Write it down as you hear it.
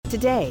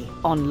Today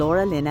on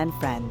Laura Lynn and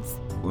Friends.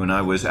 When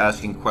I was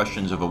asking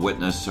questions of a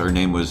witness, her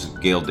name was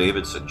Gail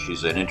Davidson.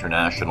 She's an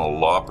international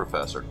law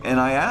professor. And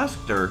I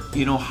asked her,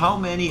 how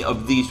many are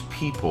these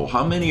people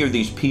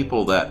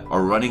that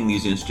are running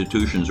these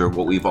institutions are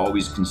what we've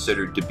always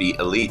considered to be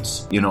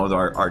elites?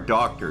 Our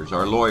doctors,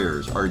 our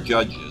lawyers, our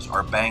judges,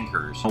 our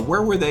bankers.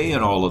 Where were they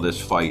in all of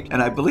this fight?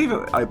 And I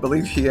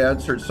believe she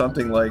answered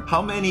something like,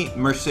 how many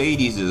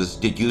Mercedeses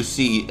did you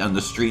see on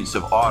the streets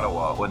of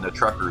Ottawa when the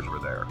truckers were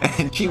there?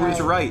 And she was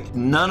right.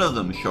 None of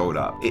them showed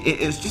up.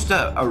 It's just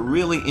a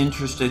really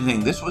interesting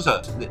thing. This was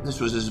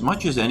as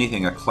much as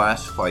anything a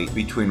class fight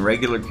between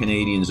regular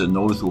Canadians and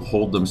those who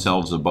hold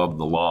themselves above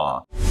the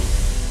law.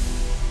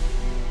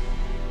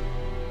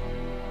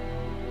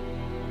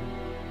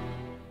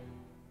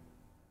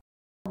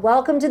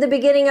 Welcome to the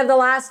beginning of the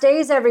last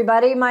days,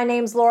 everybody. My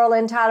name's Laura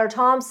Lynn Tyler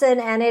Thompson,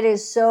 and it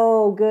is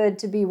so good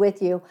to be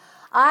with you.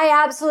 I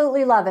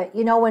absolutely love it,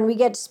 when we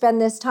get to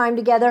spend this time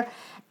together.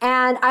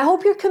 And I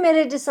hope you're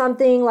committed to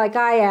something like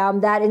I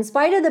am, that in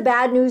spite of the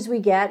bad news we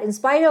get, in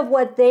spite of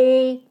what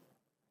they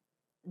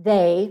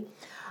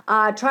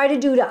try to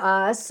do to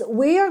us,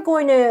 we are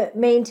going to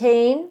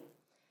maintain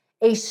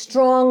a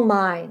strong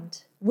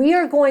mind. We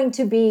are going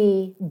to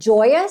be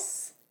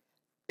joyous,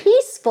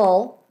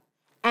 peaceful,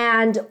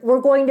 and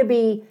we're going to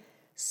be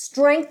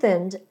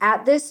strengthened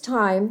at this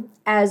time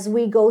as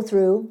we go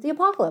through the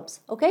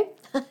apocalypse, okay?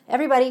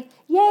 Everybody,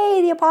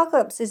 yay, the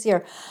apocalypse is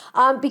here.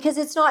 Because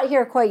it's not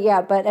here quite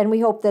yet, and we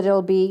hope that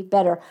it'll be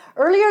better.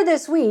 Earlier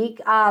this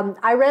week,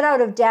 I read out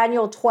of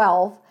Daniel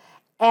 12,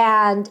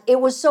 and it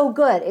was so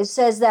good. It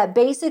says that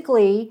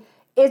basically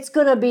it's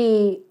going to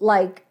be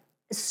like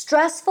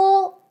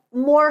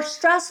more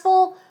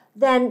stressful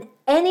than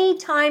any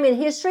time in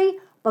history,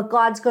 but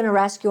God's going to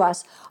rescue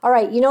us. All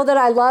right, you know that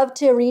I love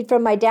to read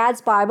from my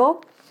dad's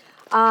Bible.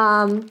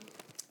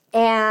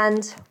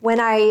 And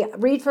when I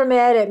read from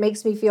it, it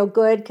makes me feel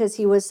good because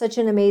he was such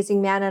an amazing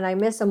man and I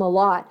miss him a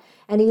lot.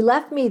 And he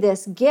left me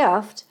this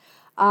gift.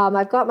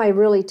 I've got my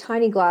really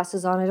tiny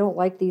glasses on. I don't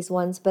like these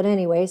ones, but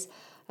anyways,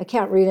 I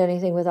can't read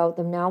anything without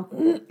them now.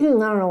 I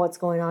don't know what's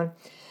going on.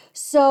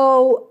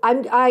 So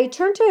I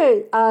turned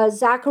to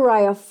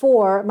Zechariah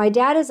 4. My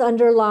dad has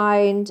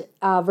underlined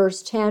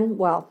verse 10.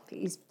 Well,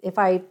 if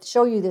I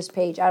show you this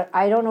page,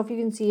 I don't know if you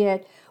can see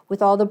it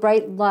with all the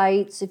bright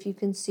lights, if you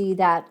can see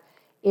that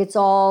it's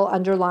all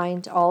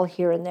underlined all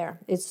here and there.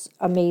 It's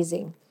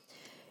amazing.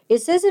 It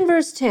says in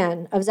verse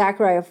 10 of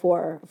Zechariah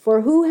 4,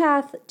 "For who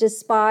hath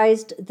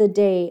despised the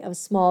day of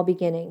small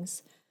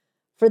beginnings?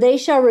 For they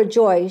shall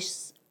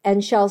rejoice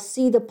and shall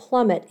see the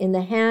plummet in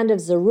the hand of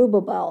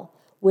Zerubbabel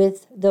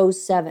with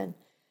those 7.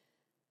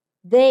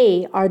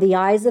 They are the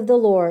eyes of the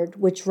Lord,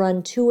 which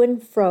run to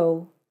and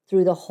fro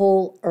through the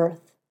whole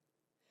earth."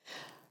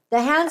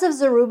 The hands of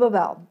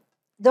Zerubbabel,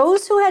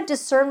 those who had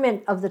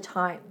discernment of the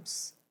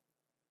times.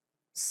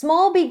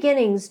 Small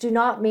beginnings do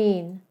not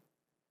mean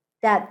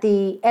that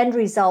the end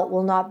result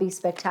will not be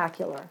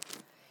spectacular.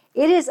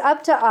 It is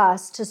up to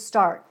us to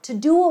start, to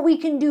do what we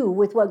can do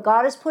with what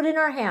God has put in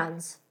our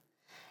hands,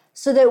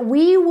 so that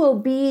we will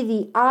be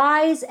the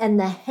eyes and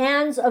the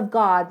hands of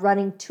God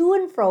running to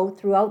and fro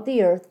throughout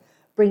the earth,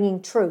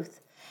 bringing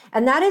truth.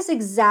 And that is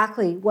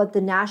exactly what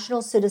the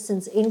National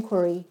Citizens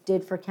Inquiry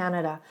did for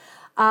Canada.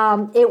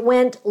 It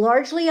went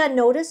largely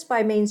unnoticed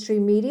by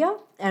mainstream media,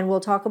 and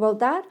we'll talk about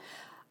that.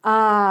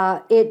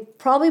 It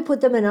probably put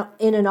them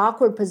in an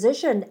awkward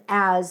position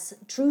as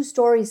true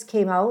stories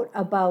came out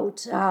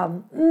about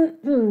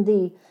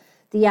the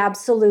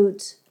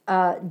absolute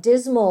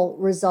dismal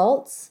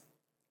results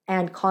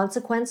and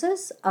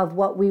consequences of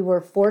what we were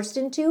forced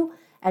into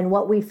and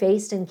what we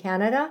faced in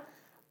Canada.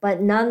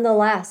 But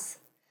nonetheless,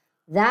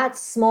 that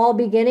small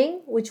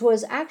beginning, which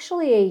was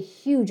actually a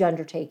huge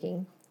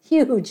undertaking,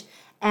 huge,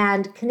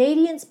 and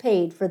Canadians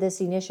paid for this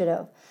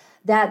initiative,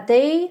 that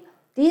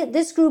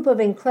this group of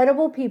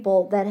incredible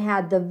people that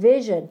had the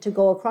vision to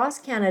go across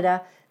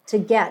Canada to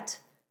get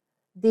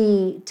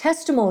the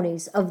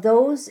testimonies of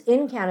those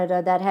in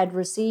Canada that had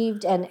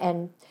received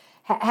and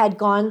had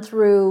gone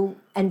through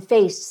and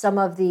faced some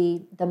of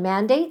the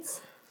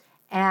mandates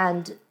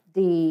and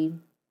the,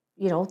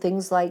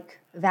 things like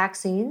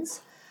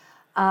vaccines,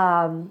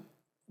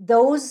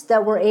 those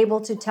that were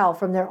able to tell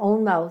from their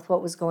own mouth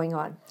what was going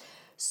on.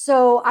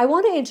 So I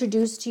want to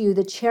introduce to you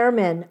the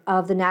chairman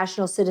of the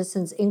National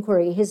Citizens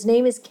Inquiry. His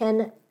name is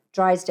Ken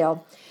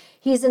Drysdale.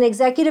 He's an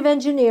executive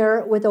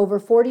engineer with over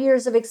 40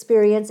 years of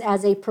experience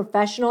as a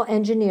professional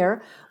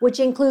engineer,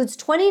 which includes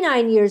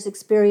 29 years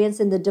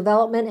experience in the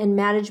development and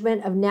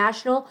management of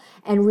national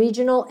and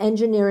regional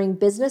engineering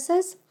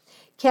businesses.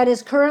 Ken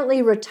is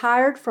currently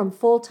retired from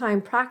full-time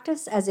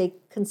practice as a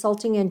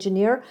consulting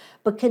engineer,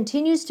 but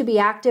continues to be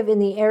active in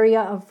the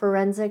area of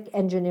forensic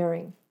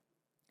engineering.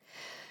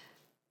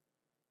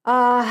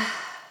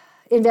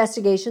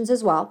 Investigations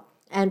as well,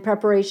 and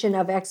preparation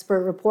of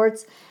expert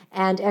reports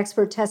and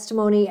expert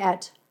testimony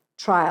at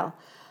trial.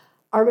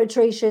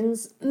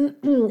 arbitrations,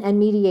 and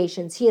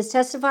mediations. He has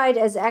testified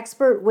as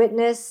expert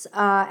witness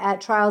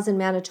at trials in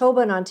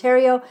Manitoba and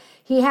Ontario.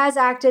 He has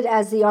acted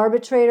as the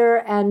arbitrator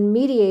and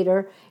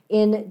mediator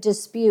in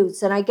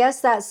disputes. And I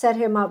guess that set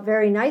him up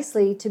very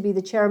nicely to be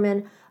the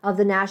chairman of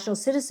the National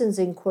Citizens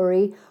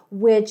Inquiry,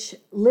 which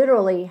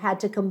literally had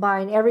to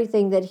combine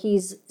everything that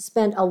he's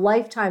spent a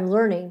lifetime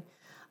learning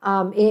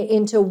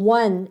into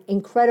one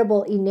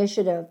incredible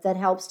initiative that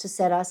helps to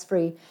set us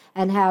free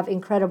and have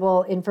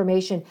incredible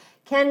information.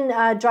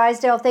 Ken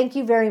Drysdale, thank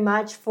you very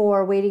much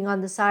for waiting on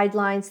the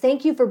sidelines.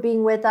 Thank you for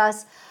being with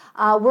us.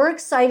 We're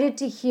excited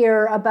to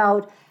hear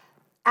about,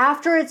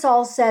 after it's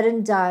all said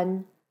and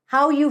done,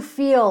 how you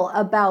feel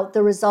about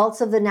the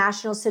results of the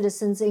National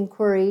Citizens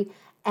Inquiry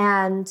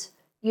and,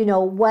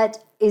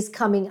 what is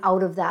coming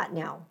out of that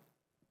now.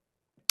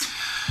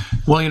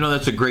 Well,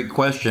 that's a great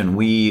question.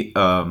 We,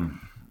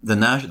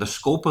 the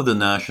scope of the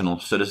National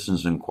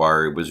Citizens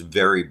Inquiry was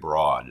very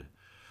broad.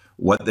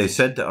 What they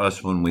said to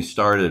us when we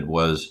started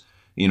was,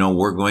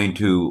 we're going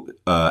to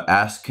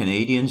ask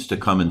Canadians to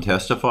come and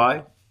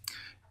testify,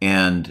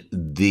 and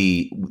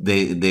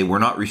they were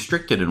not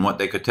restricted in what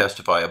they could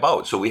testify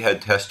about. So we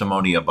had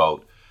testimony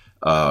about,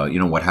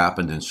 what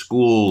happened in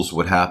schools,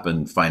 what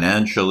happened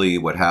financially,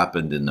 what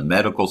happened in the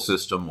medical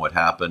system, what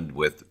happened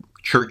with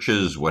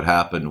churches, what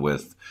happened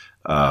with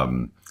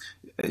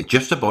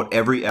just about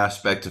every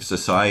aspect of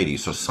society.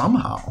 So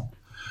somehow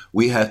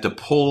we had to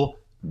pull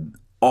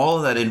all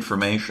of that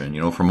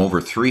information, from over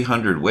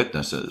 300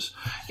 witnesses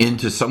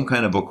into some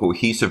kind of a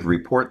cohesive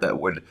report that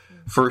would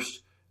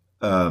first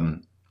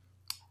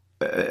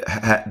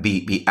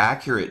be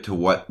accurate to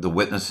what the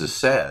witnesses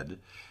said,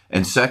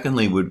 and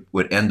secondly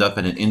would end up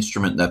in an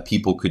instrument that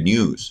people could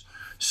use.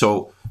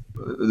 So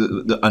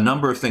a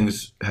number of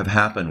things have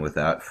happened with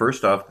that.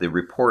 First off, the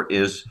report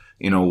is,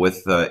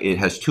 it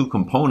has two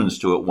components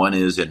to it. One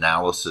is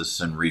analysis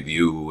and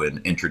review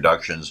and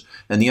introductions,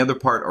 and the other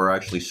part are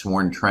actually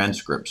sworn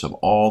transcripts of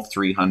all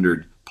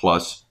 300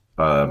 plus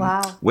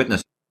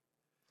witnesses.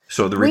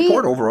 So the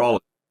report overall.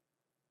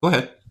 Go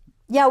ahead.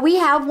 Yeah, we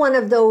have one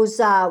of those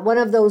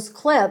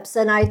clips,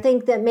 and I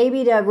think that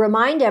maybe to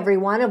remind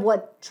everyone of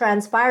what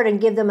transpired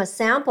and give them a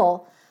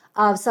sample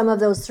of some of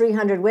those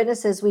 300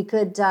 witnesses, we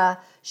could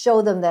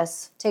show them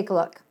this. Take a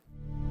look.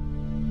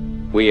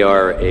 We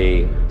are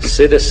a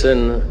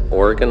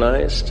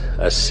citizen-organized,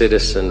 a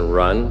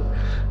citizen-run,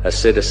 a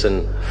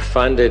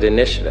citizen-funded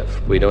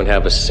initiative. We don't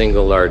have a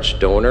single large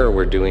donor.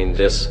 We're doing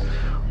this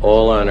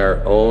all on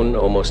our own,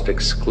 almost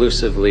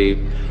exclusively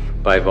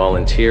by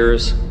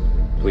volunteers.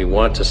 We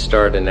want to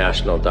start a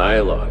national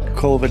dialogue.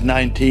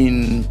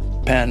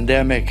 COVID-19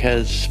 pandemic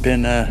has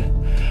been an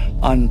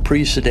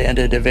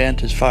unprecedented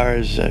event as far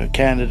as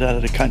Canada and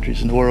other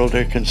countries in the world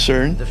are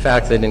concerned. The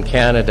fact that in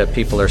Canada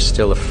people are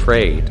still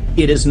afraid.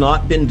 It has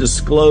not been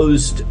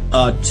disclosed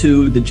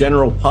to the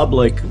general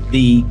public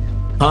the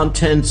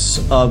contents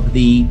of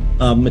the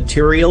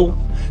material.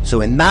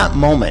 So in that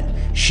moment,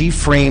 she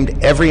framed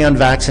every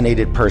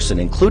unvaccinated person,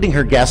 including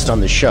her guest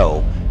on the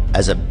show,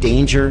 as a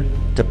danger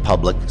to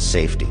public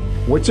safety.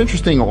 What's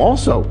interesting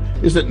also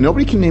is that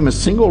nobody can name a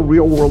single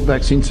real-world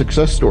vaccine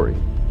success story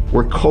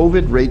where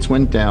COVID rates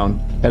went down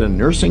at a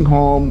nursing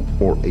home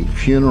or a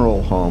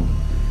funeral home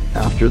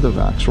after the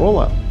vax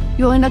rollout.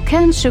 You're in a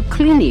cancer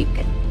clinic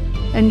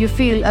and you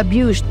feel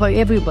abused by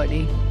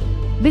everybody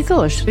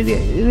because they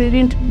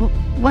didn't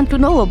want to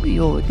know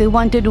you. They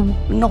wanted to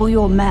know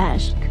your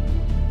mask.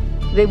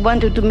 They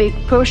wanted to make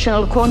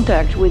personal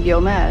contact with your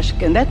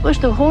mask, and that was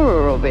the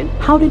horror of it.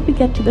 How did we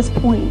get to this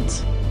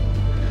point?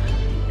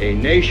 A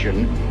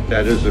nation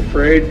that is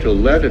afraid to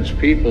let its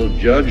people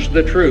judge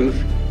the truth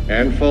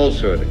and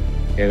falsehood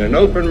in an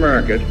open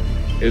market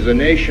is a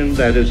nation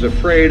that is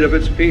afraid of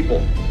its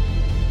people.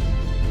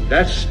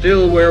 That's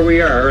still where we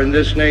are in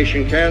this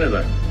nation,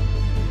 Canada,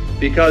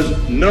 because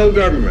no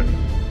government,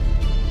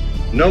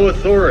 no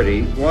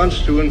authority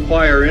wants to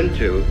inquire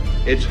into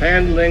its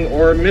handling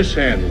or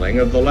mishandling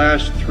of the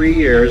last 3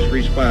 years'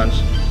 response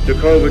to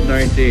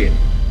COVID-19.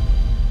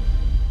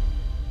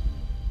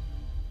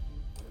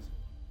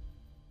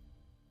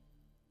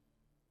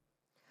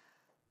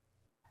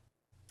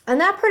 And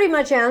that pretty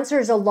much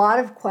answers a lot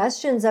of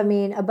questions,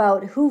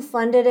 about who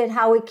funded it,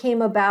 how it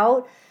came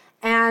about,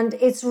 and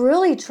it's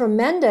really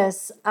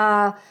tremendous.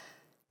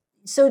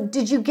 So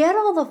did you get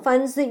all the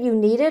funds that you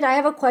needed? I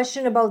have a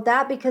question about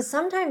that because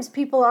sometimes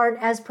people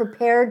aren't as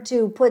prepared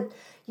to put,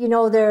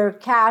 their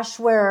cash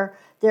where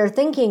their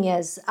thinking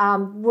is.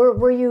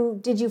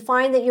 Did you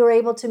find that you were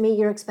able to meet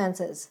your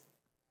expenses?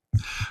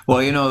 Well,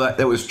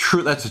 that was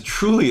true. That's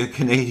truly a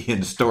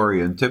Canadian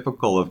story and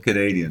typical of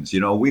Canadians.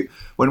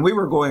 When we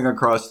were going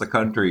across the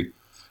country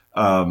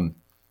from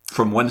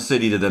one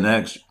city to the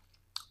next,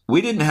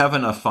 we didn't have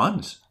enough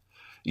funds.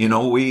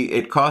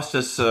 It cost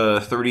us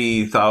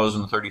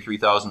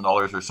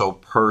 $33,000 or so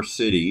per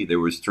city. There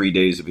was 3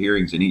 days of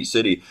hearings in each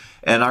city.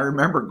 And I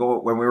remember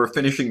when we were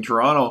finishing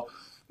Toronto,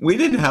 we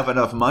didn't have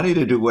enough money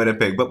to do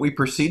Winnipeg, but we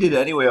proceeded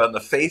anyway on the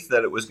faith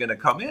that it was going to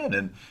come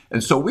in.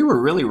 And so we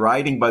were really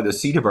riding by the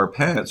seat of our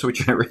pants,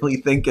 which I really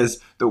think is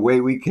the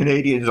way we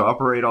Canadians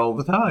operate all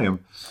the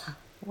time.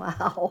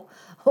 Wow.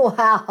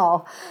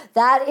 Wow.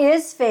 That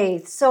is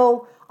faith.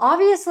 So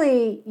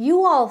obviously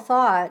you all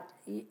thought,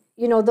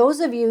 those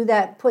of you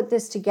that put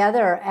this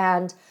together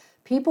and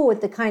people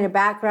with the kind of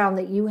background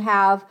that you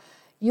have,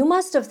 you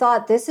must have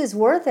thought this is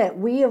worth it.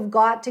 We have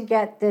got to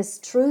get this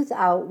truth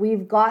out.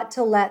 We've got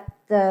to let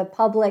the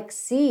public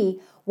see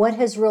what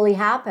has really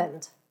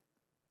happened.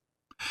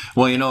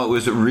 Well, it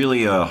was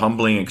really a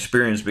humbling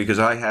experience because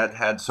I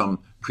had some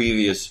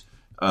previous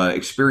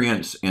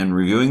experience in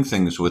reviewing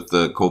things with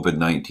the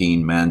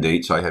COVID-19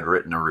 mandates. I had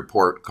written a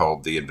report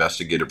called the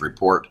Investigative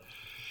Report,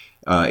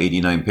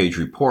 89-page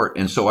report.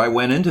 And so I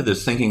went into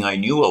this thinking I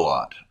knew a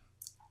lot.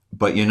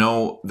 But,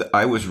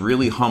 I was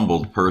really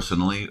humbled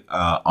personally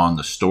on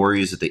the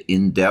stories, the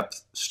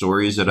in-depth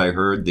stories that I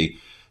heard,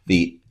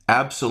 the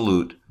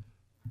absolute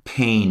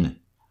pain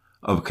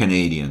of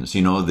Canadians,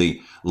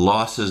 the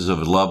losses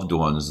of loved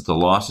ones, the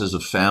losses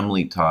of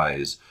family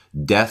ties,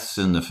 deaths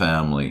in the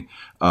family,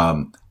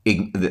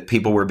 that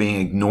people were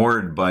being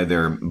ignored by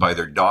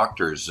their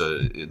doctors.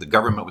 The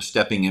government was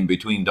stepping in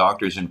between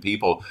doctors and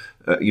people.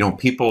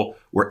 People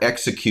were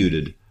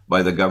executed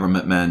by the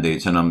government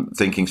mandates, and I'm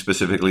thinking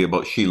specifically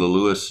about Sheila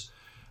Lewis.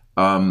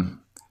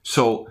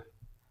 So,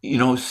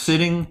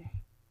 sitting,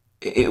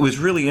 it was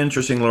really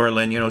interesting, Laura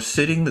Lynn,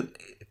 sitting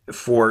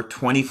for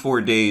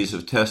 24 days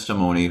of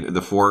testimony,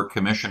 the 4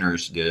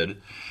 commissioners did,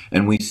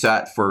 and we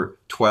sat for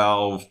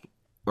 12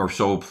 or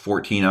so,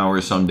 14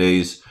 hours some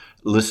days,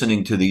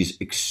 listening to these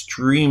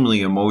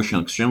extremely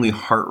emotional, extremely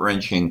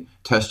heart-wrenching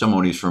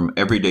testimonies from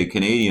everyday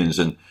Canadians.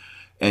 And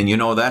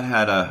that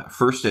had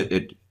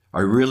I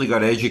really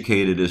got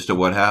educated as to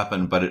what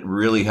happened, but it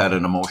really had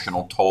an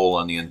emotional toll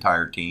on the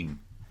entire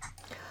team.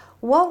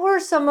 What were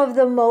some of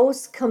the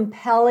most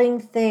compelling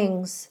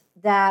things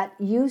that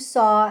you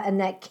saw and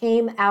that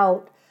came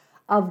out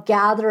of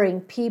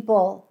gathering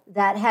people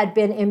that had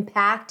been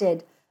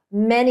impacted,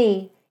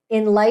 many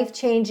in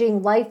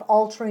life-changing,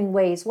 life-altering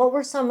ways? What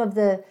were some of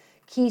the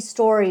key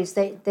stories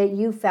that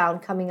you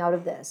found coming out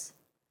of this?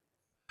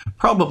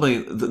 Probably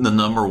the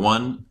number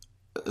one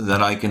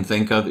that I can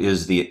think of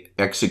is the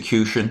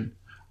execution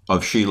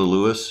of Sheila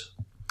Lewis.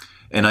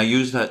 And I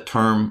use that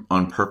term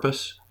on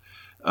purpose.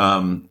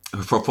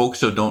 For folks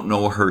who don't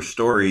know her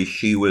story,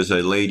 she was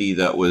a lady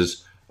that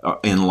was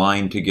in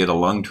line to get a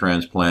lung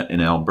transplant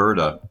in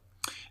Alberta.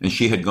 And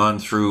she had gone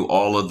through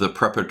all of the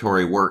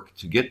preparatory work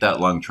to get that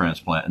lung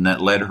transplant. And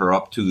that led her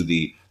up to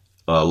the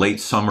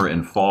late summer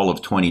and fall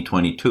of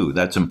 2022.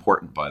 That's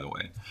important, by the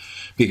way.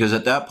 Because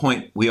at that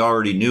point, we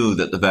already knew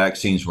that the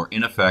vaccines were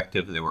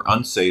ineffective, they were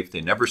unsafe,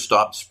 they never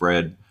stopped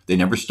spread, they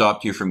never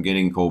stopped you from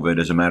getting COVID.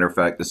 As a matter of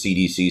fact, the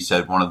CDC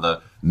said one of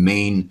the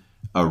main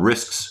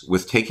risks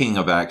with taking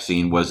a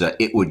vaccine was that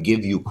it would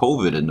give you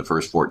COVID in the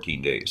first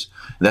 14 days.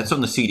 That's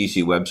on the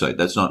CDC website.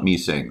 That's not me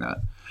saying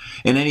that.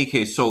 In any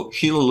case, so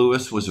Sheila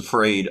Lewis was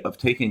afraid of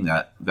taking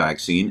that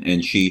vaccine,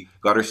 and she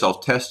got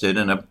herself tested,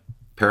 and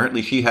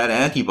apparently she had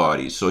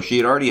antibodies. So she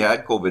had already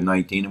had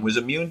COVID-19 and was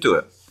immune to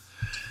it.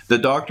 The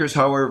doctors,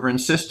 however,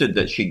 insisted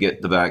that she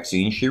get the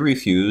vaccine. She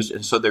refused,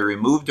 and so they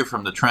removed her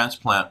from the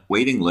transplant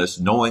waiting list,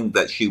 knowing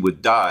that she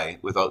would die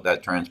without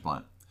that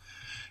transplant.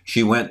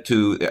 She went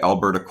to the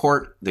Alberta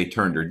court. They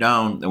turned her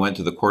down. They went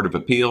to the Court of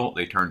Appeal.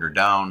 They turned her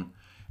down.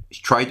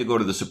 She tried to go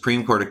to the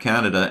Supreme Court of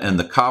Canada, and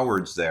the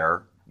cowards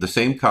there, the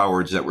same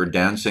cowards that were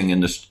dancing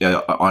in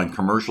on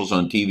commercials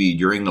on TV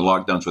during the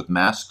lockdowns with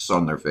masks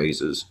on their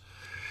faces,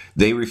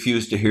 they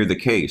refused to hear the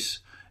case.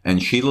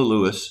 And Sheila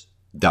Lewis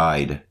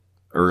died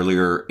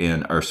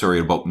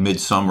about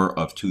midsummer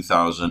of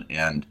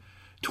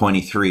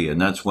 2023. And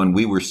that's when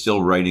we were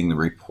still writing the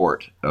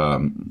report.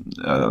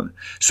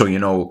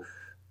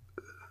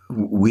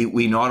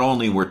 We not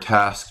only were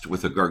tasked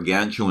with a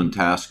gargantuan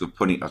task of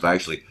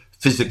actually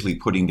physically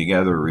putting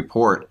together a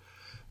report,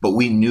 but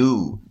we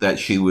knew that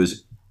she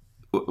was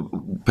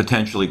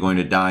potentially going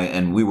to die,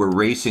 and we were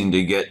racing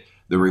to get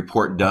the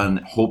report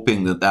done,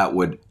 hoping that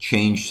would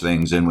change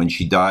things. And when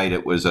she died,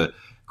 it was a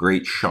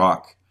great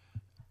shock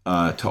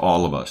to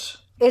all of us.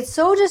 It's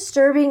so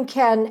disturbing,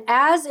 Ken,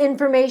 as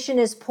information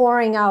is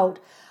pouring out.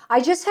 I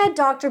just had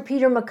Dr.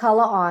 Peter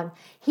McCullough on.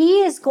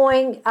 He is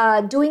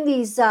doing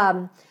these,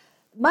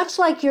 much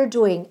like you're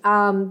doing,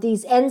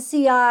 these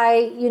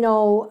NCI,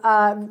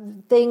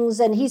 things,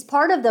 and he's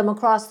part of them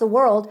across the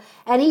world.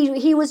 And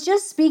he was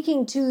just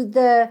speaking to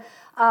the,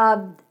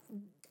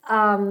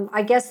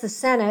 I guess the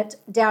Senate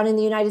down in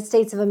the United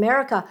States of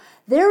America.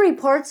 Their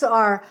reports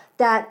are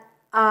that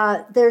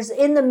there's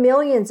in the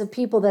millions of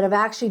people that have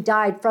actually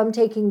died from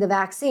taking the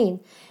vaccine.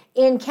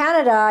 In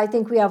Canada, I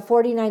think we have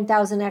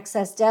 49,000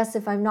 excess deaths,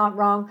 if I'm not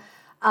wrong.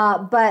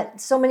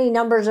 But so many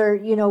numbers are,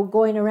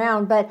 going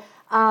around. But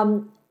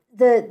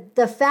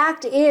the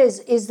fact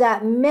is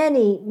that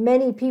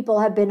many people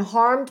have been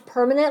harmed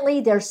permanently.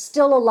 They're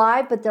still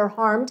alive, but they're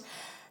harmed.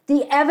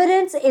 The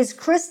evidence is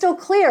crystal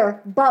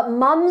clear, but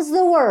mum's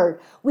the word.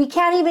 We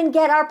can't even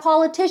get our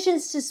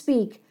politicians to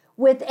speak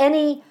with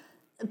any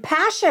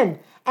passion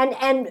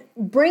and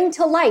bring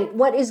to light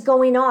what is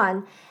going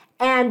on.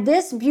 And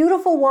this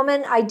beautiful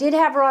woman, I did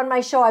have her on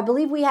my show. I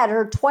believe we had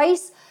her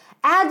twice,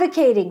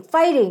 advocating,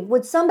 fighting.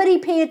 Would somebody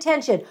pay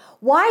attention?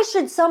 Why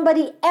should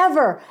somebody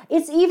ever?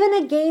 It's even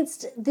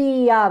against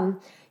the,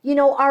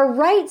 our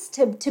rights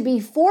to be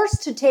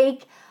forced to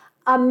take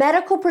a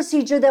medical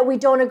procedure that we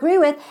don't agree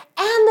with.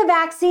 And the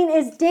vaccine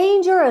is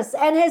dangerous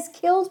and has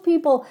killed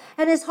people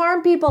and has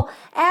harmed people.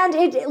 And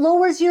it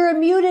lowers your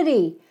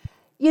immunity,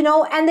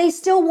 and they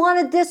still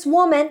wanted this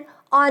woman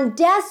on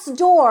death's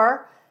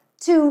door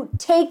to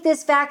take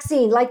this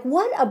vaccine. Like,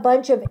 what a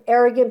bunch of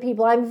arrogant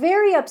people. I'm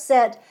very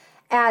upset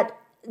at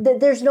that.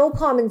 There's no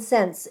common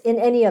sense in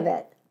any of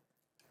it.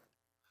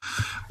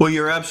 Well,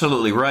 you're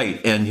absolutely right.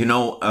 And,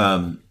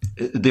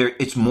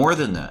 it's more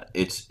than that.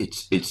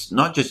 It's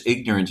not just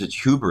ignorance,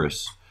 it's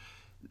hubris.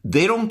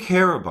 They don't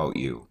care about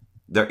you.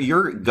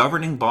 Your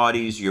governing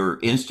bodies, your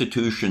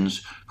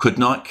institutions could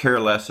not care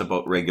less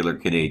about regular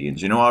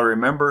Canadians. I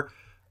remember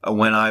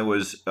when I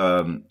was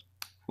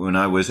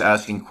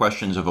asking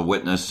questions of a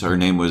witness. Her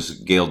name was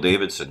Gail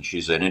Davidson.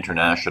 She's an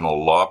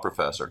international law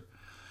professor,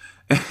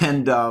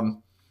 and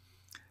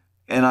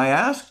I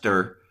asked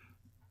her,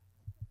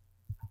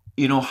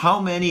 how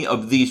many are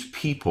these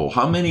people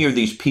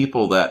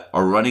that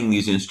are running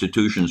these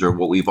institutions are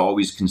what we've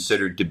always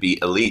considered to be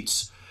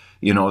elites?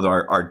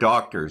 Our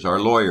doctors, our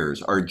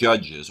lawyers, our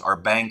judges, our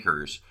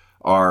bankers,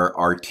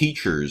 our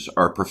teachers,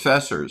 our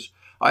professors.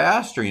 I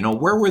asked her,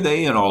 where were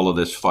they in all of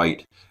this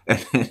fight?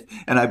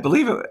 And I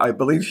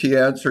believe she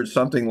answered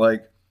something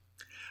like,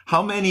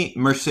 how many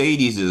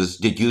Mercedeses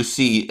did you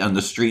see on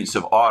the streets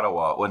of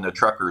Ottawa when the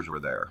truckers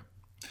were there?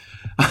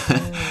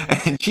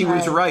 And she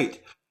was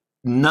right.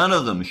 None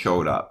of them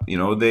showed up.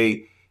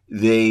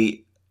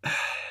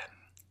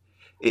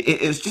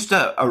 It's just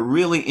a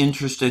really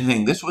interesting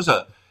thing. This was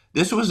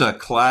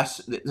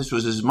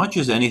as much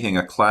as anything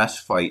a class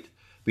fight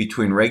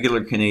between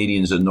regular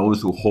Canadians and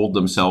those who hold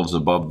themselves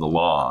above the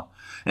law.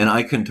 And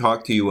I can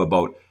talk to you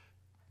about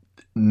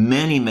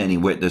many, many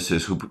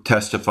witnesses who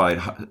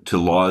testified to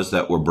laws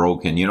that were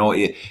broken.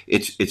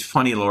 It's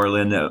funny, Laura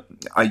Lynn,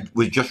 I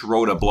just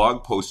wrote a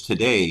blog post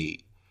today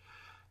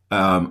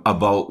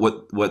about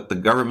what the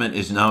government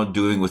is now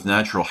doing with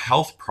natural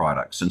health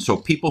products. And so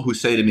people who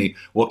say to me,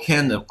 well,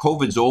 Ken, the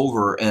COVID's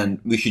over and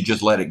we should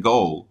just let it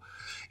go.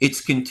 It's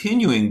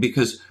continuing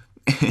because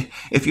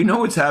if you know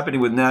what's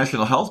happening with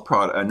natural health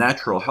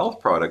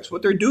products,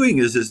 what they're doing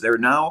is they're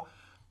now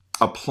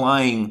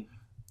applying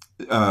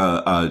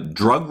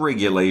drug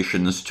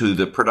regulations to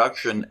the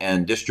production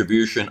and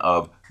distribution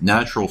of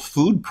natural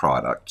food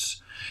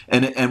products.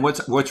 And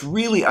what's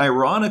really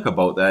ironic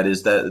about that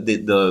is that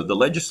the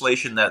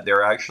legislation that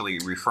they're actually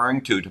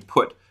referring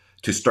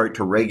to start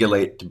to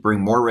regulate, to bring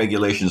more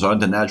regulations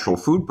onto natural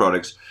food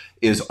products,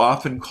 is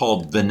often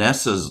called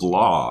Vanessa's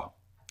Law.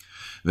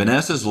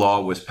 Vanessa's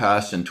Law was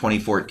passed in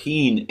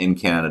 2014 in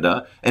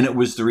Canada, and it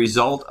was the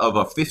result of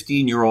a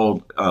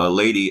 15-year-old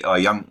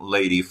young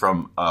lady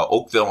from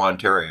Oakville,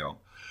 Ontario,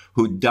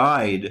 who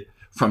died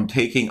from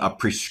taking a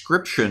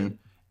prescription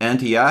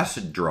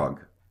anti-acid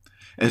drug.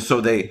 And so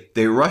they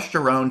rushed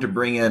around to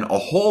bring in a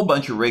whole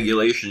bunch of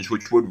regulations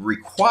which would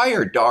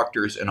require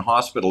doctors and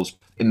hospitals.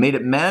 It made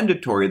it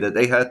mandatory that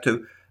they had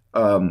to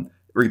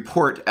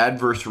report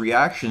adverse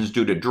reactions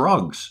due to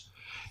drugs.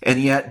 And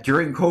yet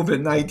during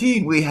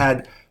COVID-19, we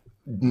had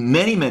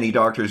many, many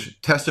doctors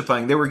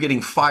testifying they were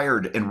getting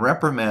fired and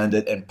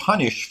reprimanded and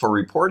punished for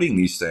reporting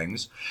these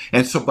things.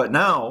 And so, but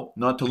now,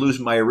 not to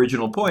lose my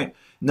original point,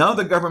 now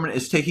the government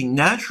is taking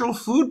natural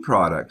food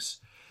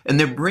products and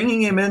they're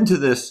bringing them into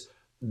this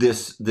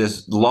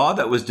law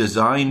that was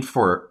designed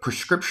for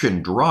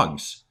prescription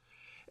drugs.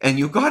 And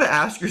you've got to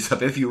ask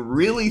yourself, if you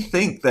really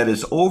think that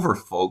it's over,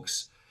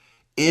 folks,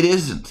 it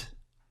isn't.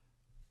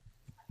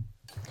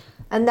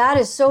 And that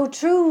is so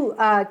true,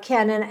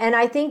 Ken. And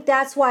I think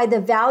that's why the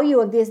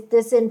value of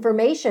this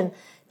information.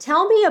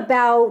 Tell me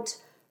about,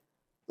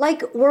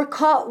 like, were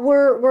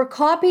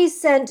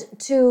copies sent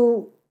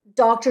to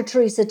Dr.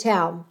 Theresa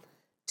Tam,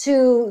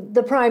 to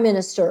the Prime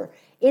Minister.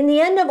 In the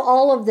end of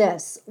all of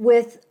this,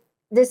 with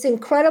this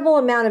incredible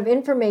amount of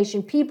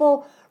information,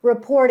 people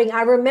reporting,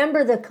 I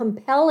remember the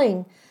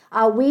compelling,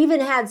 we even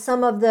had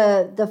some of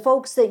the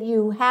folks that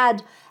you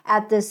had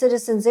at the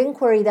Citizens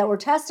Inquiry that were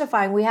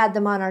testifying, we had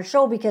them on our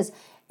show because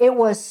it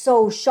was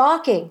so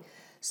shocking.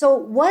 So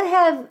what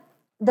have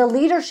the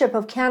leadership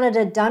of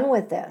Canada done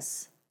with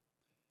this?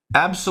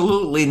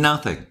 Absolutely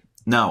nothing.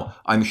 Now,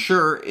 I'm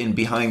sure in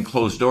behind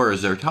closed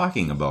doors they're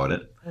talking about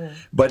it.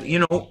 But,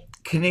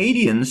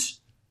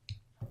 Canadians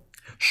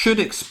should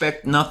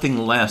expect nothing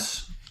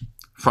less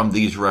from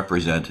these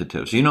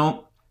representatives.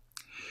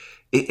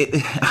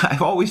 I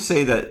always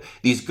say that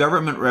these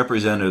government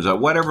representatives, at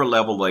whatever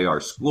level they are,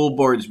 school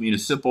boards,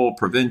 municipal,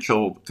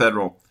 provincial,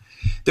 federal,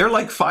 they're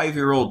like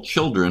 5-year-old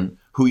children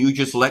who you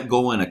just let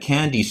go in a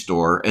candy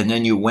store and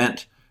then you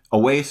went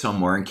away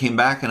somewhere and came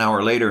back an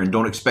hour later and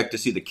don't expect to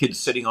see the kids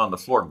sitting on the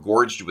floor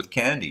gorged with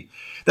candy.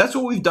 That's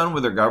what we've done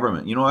with our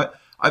government. You know,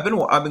 I've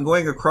been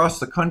going across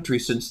the country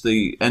since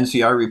the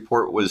NCI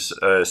report was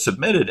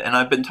submitted, and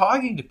I've been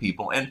talking to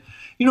people. And,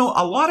 you know,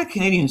 a lot of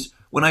Canadians,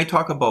 when I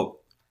talk about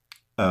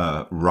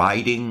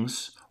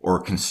ridings or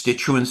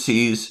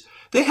constituencies,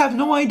 they have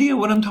no idea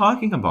what I'm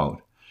talking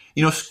about.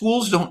 You know,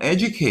 schools don't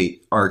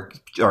educate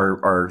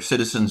our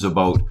citizens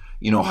about,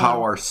 you know,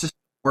 how our system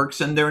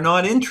works, and they're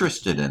not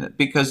interested in it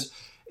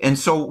and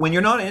so when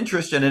you're not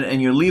interested in it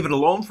and you leave it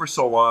alone for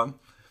so long,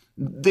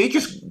 they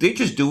just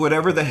do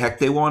whatever the heck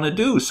they want to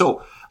do.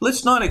 So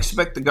let's not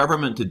expect the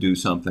government to do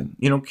something.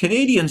 You know,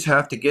 Canadians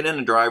have to get in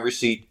a driver's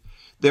seat.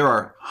 There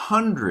are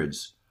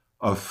hundreds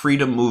of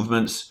freedom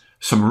movements,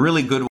 some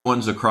really good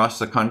ones across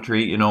the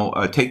country. You know,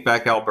 Take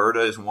Back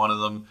Alberta is one of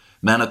them.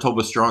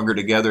 Manitoba Stronger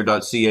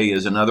Together.ca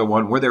is another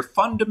one, where they're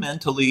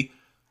fundamentally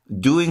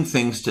doing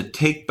things to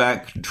take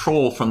back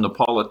control from the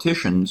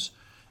politicians,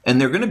 and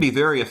they're going to be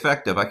very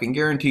effective. I can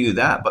guarantee you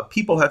that. But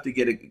people have to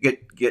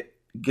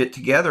get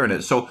together in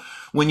it. So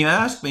when you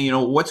ask me, you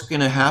know, what's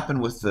going to happen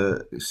with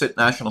the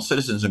National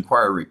Citizens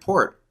Inquiry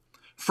report?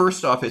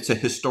 First off, it's a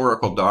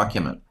historical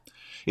document.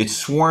 It's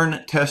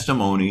sworn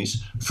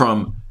testimonies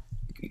from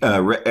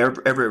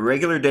every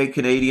regular day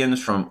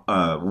Canadians, from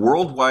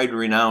worldwide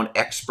renowned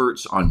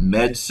experts on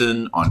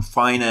medicine, on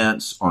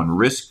finance, on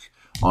risk,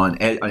 on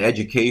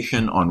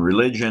education, on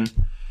religion.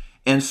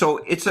 And so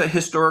it's a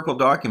historical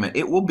document.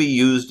 It will be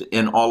used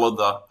in all of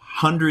the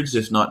hundreds,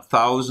 if not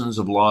thousands,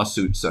 of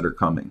lawsuits that are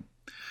coming.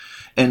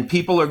 And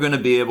people are going to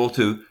be able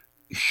to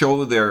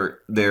show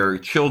their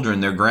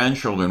children, their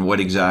grandchildren, what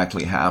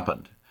exactly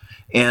happened.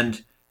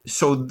 And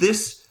so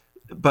this,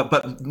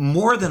 but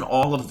more than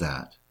all of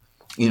that,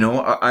 you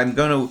know, I'm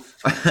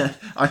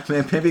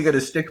maybe going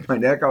to stick my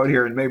neck out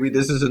here, and maybe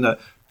this isn't a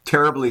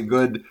terribly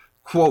good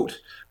quote,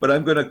 but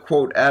I'm going to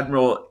quote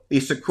Admiral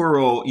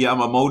Isakuro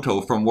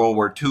Yamamoto from World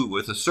War II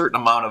with a certain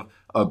amount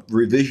of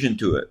revision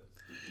to it.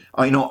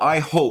 I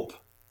hope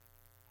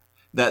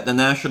that the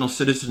National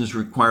Citizens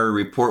Inquiry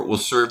report will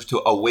serve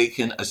to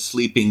awaken a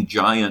sleeping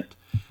giant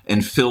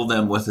and fill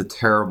them with a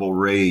terrible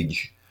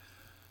rage.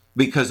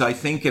 Because I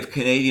think if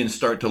Canadians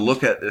start to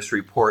look at this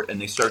report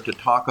and they start to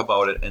talk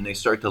about it and they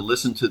start to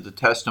listen to the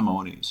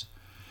testimonies,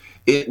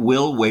 it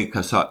will wake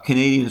us up.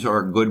 Canadians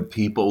are good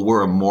people.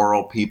 We're a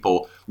moral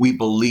people. We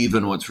believe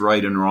in what's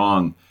right and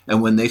wrong.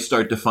 And when they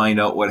start to find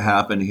out what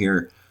happened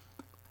here,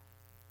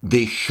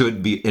 they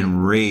should be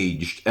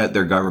enraged at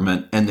their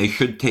government, and they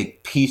should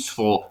take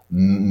peaceful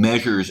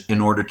measures in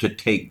order to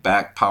take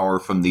back power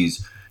from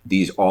these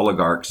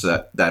oligarchs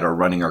that are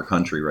running our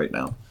country right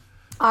now.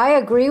 I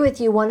agree with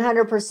you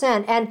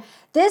 100%. And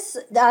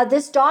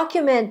this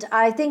document,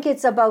 I think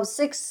it's about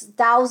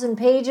 6,000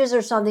 pages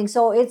or something.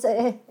 So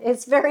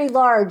it's very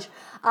large.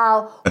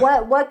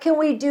 What can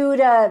we do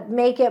to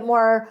make it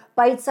more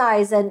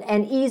bite-sized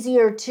and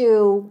easier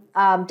to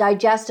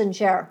digest and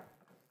share?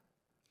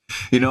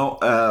 You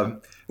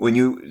know, when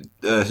you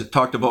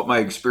talked about my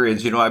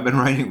experience, you know, I've been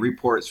writing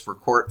reports for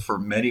court for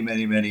many,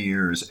 many, many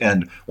years.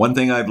 And one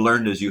thing I've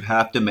learned is you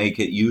have to make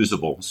it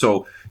usable.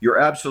 So you're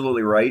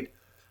absolutely right.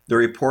 The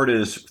report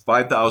is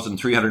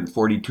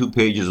 5,342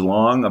 pages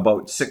long.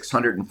 About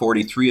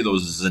 643 of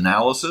those is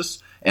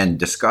analysis and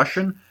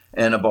discussion,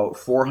 and about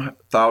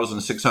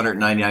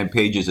 4,699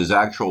 pages is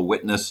actual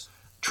witness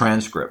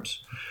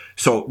transcripts.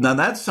 So now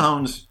that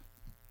sounds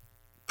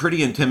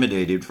pretty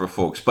intimidating for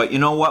folks, but you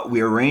know what?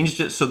 We arranged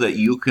it so that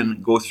you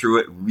can go through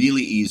it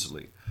really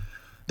easily.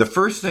 The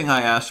first thing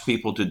I ask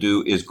people to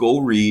do is go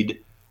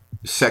read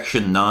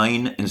Section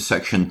 9 and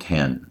Section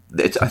 10.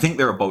 I think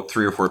they're about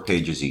 3 or 4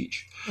 pages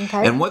each.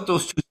 Okay. And what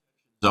those two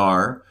sections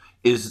are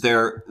is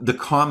the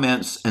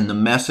comments and the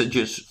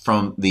messages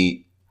from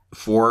the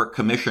 4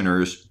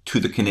 commissioners to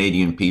the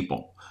Canadian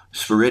people.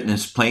 It's written in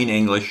plain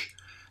English,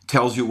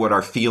 tells you what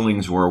our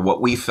feelings were,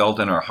 what we felt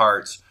in our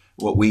hearts,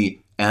 what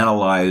we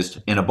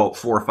analyzed in about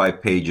 4 or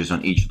 5 pages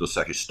on each of those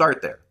sections.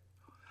 Start there.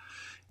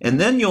 And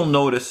then you'll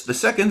notice, the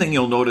second thing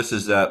you'll notice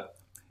is that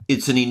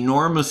it's an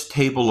enormous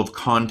table of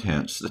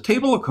contents. The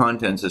table of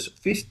contents is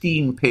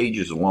 15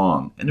 pages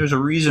long, and there's a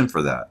reason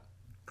for that.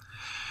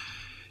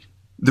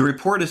 The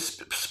report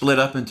is split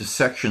up into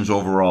sections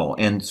overall,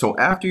 and so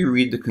after you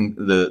read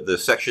the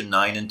section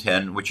 9 and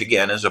 10, which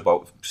again is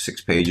about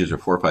 6 pages or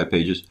 4 or 5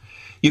 pages,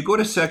 you go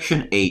to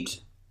section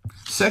 8.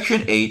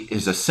 Section 8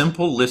 is a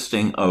simple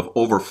listing of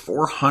over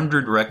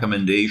 400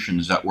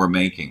 recommendations that we're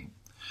making,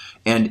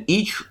 and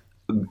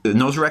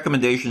those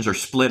recommendations are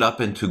split up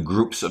into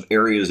groups of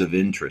areas of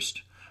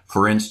interest.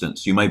 For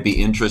instance, you might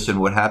be interested in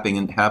what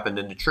happened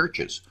in the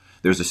churches.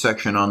 There's a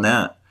section on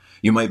that.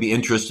 You might be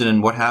interested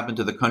in what happened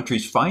to the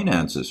country's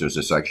finances. There's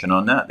a section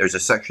on that. There's a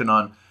section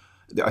on,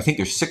 I think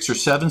there's 6 or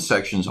 7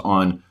 sections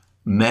on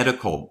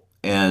medical.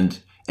 And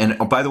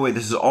oh, by the way,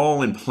 this is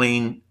all in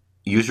plain,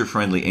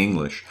 user-friendly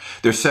English.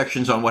 There's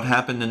sections on what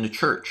happened in the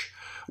church,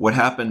 what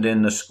happened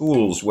in the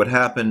schools, what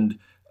happened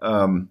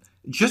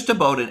just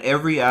about in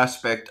every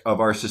aspect of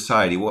our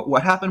society.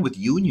 What happened with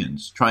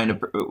unions?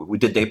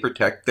 Did they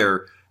protect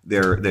their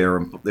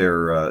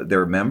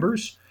their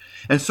members.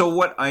 And so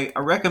what I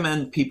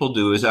recommend people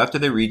do is after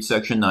they read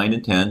section 9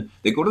 and 10,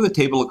 they go to the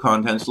table of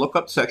contents, look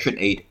up section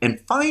 8, and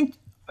find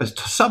a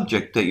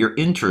subject that you're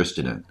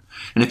interested in.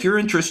 And if you're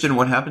interested in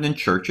what happened in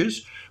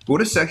churches, go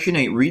to section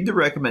 8, read the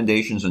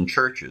recommendations on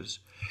churches,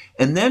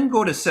 and then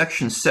go to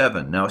section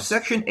 7. Now,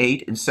 section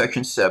 8 and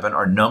section 7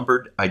 are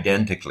numbered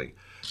identically.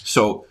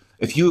 So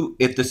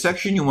if the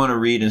section you want to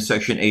read in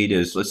section 8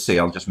 is, let's say,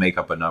 I'll just make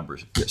up a number,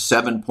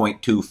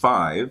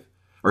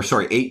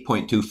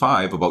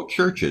 8.25 about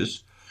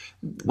churches,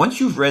 once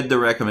you've read the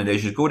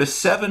recommendations, go to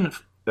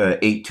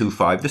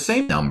 7.825, the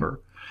same number,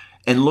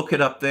 and look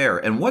it up there.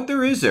 And what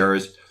there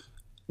is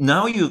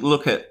now you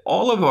look at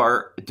all of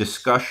our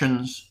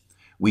discussions.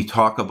 We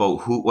talk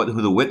about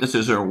who the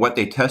witnesses are, what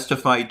they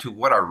testified to,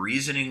 what our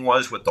reasoning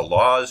was, what the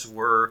laws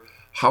were,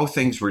 how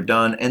things were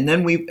done, and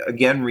then we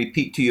again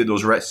repeat to you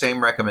those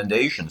same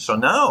recommendations. So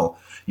now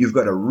you've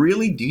got a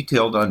really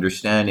detailed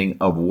understanding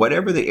of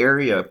whatever the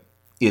area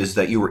is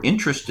that you were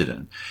interested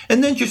in,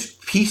 and then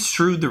just piece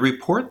through the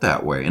report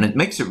that way, and it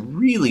makes it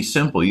really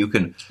simple. You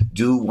can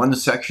do one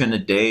section a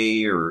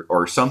day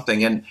or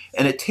something, and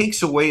it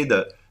takes away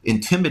the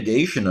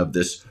intimidation of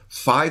this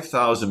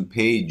 5,000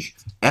 page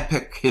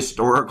epic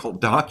historical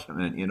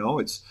document.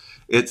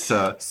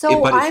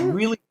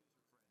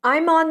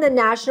 I'm on the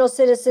National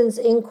Citizens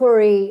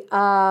Inquiry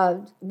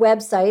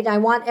website. I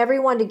want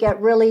everyone to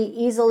get really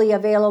easily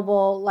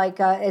available,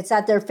 it's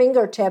at their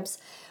fingertips.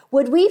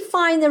 Would we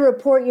find the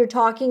report you're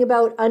talking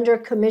about under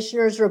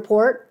Commissioner's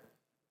Report?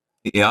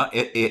 Yeah,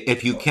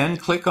 if you can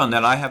click on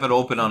that, I have it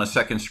open on a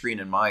second screen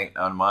on my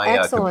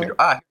computer.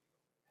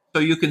 So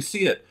you can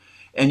see it,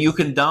 and you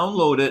can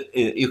download it.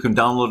 You can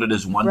download it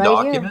as one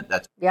document.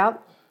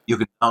 You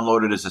can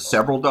download it as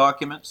several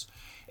documents,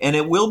 and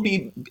it will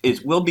be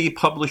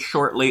published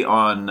shortly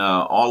on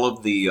all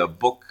of the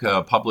book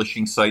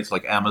publishing sites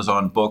like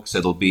Amazon Books.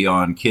 It'll be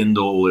on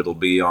Kindle. It'll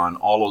be on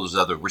all of those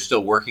other. We're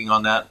still working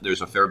on that.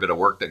 There's a fair bit of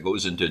work that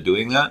goes into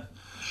doing that.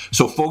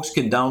 So folks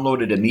can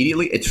download it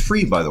immediately. It's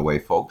free, by the way,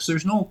 folks.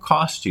 There's no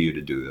cost to you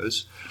to do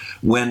this.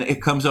 When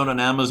it comes out on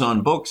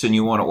Amazon Books and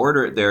you want to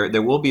order it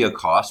there will be a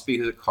cost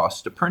because it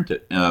costs to print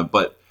it.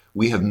 But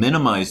we have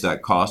minimized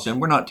that cost, and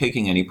we're not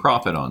taking any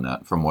profit on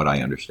that, from what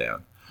I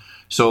understand.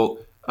 So,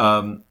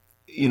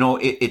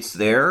 it's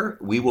there.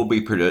 We will be,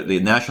 the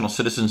National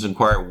Citizens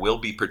Inquirer will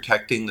be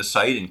protecting the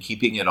site and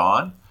keeping it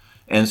on.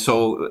 And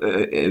so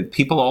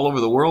people all over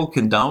the world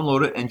can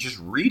download it and just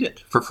read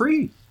it for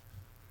free.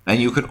 And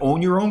you can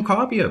own your own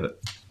copy of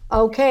it.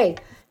 Okay.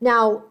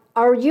 Now,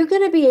 are you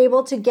going to be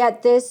able to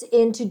get this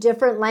into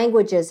different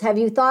languages? Have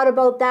you thought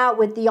about that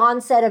with the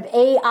onset of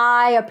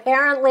AI?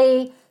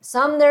 Apparently,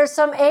 there's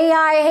some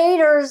AI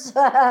haters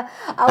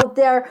out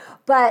there,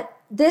 but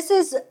this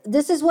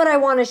is what I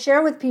want to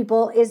share with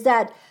people, is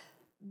that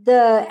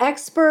the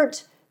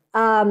expert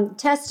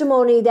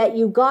testimony that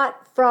you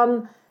got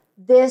from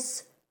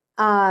this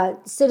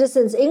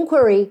citizens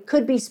inquiry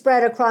could be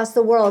spread across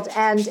the world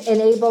and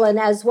enable and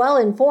as well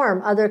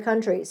inform other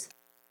countries.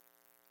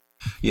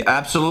 Yeah,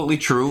 absolutely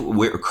true.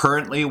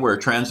 We're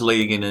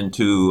translating it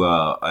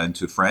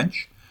into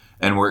French,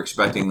 and we're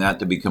expecting that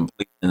to be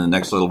complete in the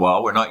next little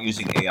while. We're not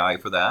using AI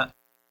for that.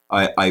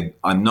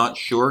 I'm not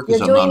sure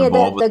because I'm not involved.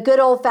 You're doing it the good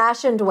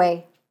old-fashioned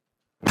way.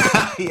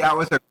 Yeah,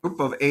 with a group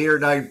of 8 or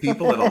 9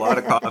 people and a lot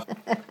of coffee.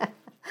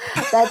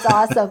 That's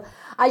awesome.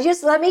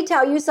 Let me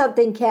tell you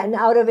something, Ken,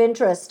 out of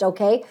interest,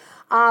 okay?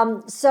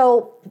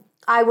 So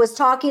I was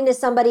talking to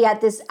somebody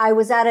I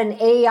was at an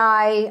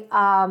AI,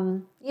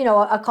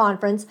 a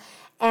conference,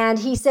 and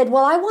he said,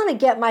 well, I want to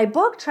get my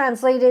book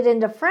translated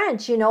into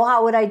French.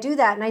 How would I do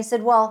that? And I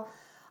said, well,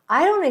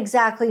 I don't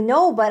exactly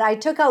know, but I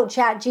took out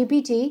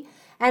ChatGPT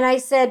and I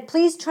said,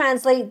 please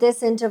translate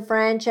this into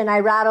French. And I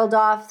rattled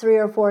off 3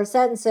 or 4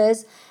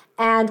 sentences.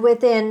 And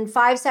within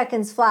 5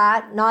 seconds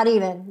flat, not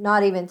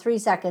even 3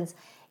 seconds,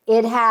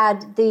 it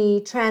had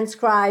the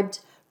transcribed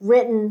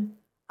written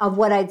of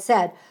what I'd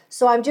said.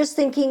 So I'm just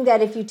thinking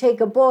that if you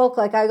take a book,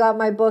 like I got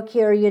my book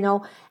here,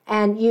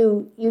 and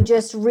you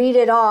just read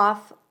it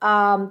off,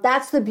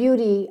 that's the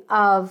beauty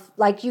of,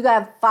 like, you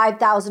have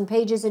 5,000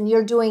 pages and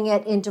you're doing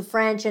it into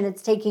French and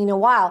it's taking a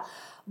while.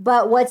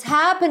 But what's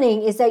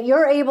happening is that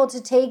you're able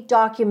to take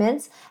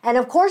documents, and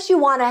of course you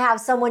want to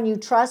have someone you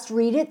trust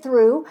read it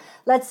through.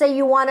 Let's say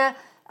you want to,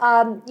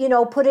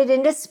 put it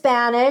into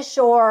Spanish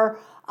or,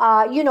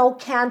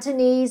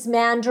 Cantonese,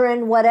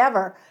 Mandarin,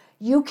 whatever.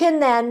 You can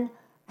then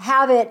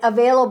have it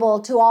available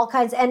to all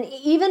kinds. And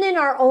even in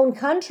our own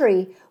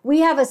country,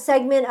 we have a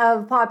segment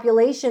of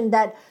population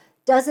that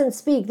doesn't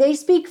speak. They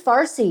speak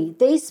Farsi.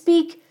 They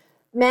speak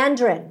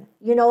Mandarin.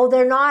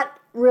 They're not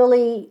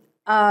really,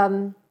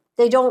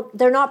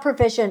 they're not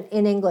proficient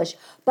in English,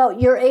 but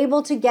you're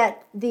able to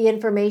get the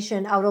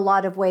information out a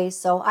lot of ways.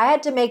 So I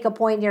had to make a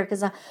point here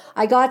because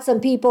I got some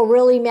people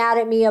really mad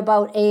at me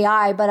about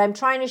AI, but I'm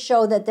trying to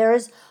show that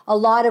there's a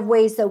lot of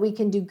ways that we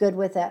can do good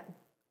with it.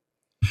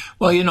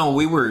 Well,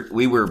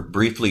 we were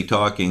briefly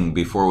talking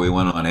before we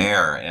went on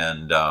air,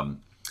 and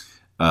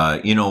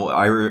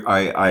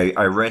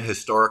I read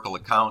historical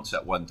accounts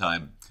at one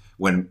time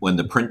when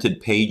the printed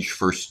page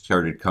first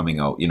started coming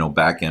out,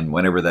 back in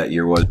whenever that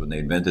year was when they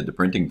invented the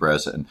printing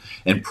press.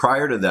 And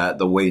prior to that,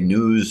 the way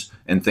news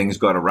and things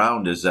got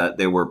around is that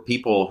there were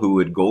people who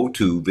would go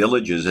to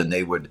villages and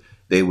they would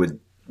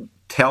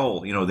tell,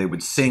 they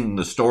would sing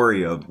the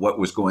story of what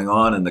was going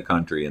on in the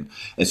country. And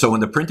so when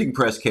the printing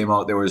press came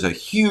out, there was a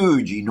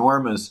huge,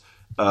 enormous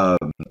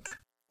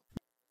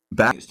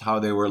back how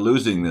they were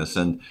losing this.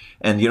 And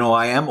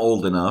I am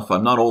old enough.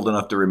 I'm not old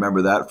enough to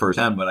remember that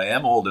firsthand, but I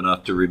am old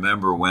enough to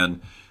remember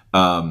when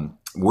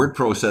word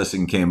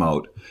processing came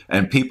out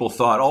and people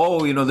thought,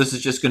 this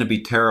is just going to be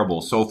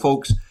terrible. So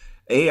folks,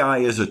 AI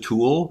is a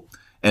tool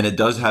and it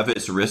does have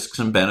its risks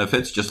and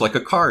benefits, just like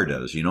a car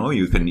does.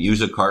 You can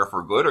use a car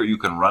for good, or you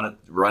can run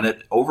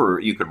it over.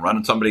 You can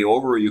run somebody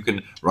over, or you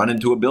can run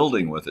into a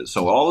building with it.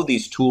 So all of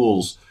these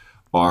tools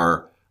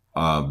are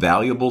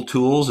valuable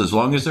tools as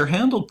long as they're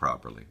handled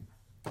properly.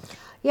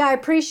 Yeah, I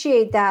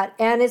appreciate that.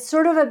 And it's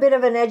sort of a bit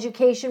of an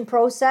education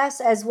process,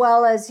 as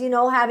well as,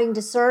 having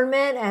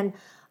discernment and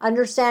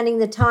understanding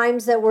the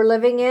times that we're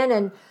living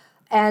in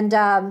and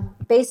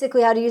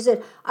basically how to use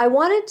it. I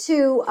wanted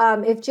to,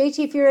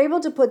 if you're able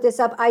to put this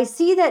up, I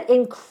see that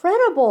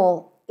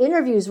incredible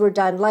interviews were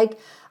done, like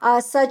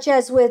such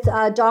as with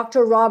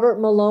Dr.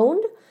 Robert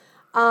Malone.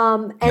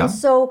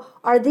 So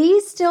are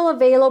these still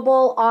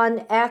available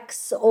on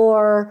X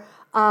or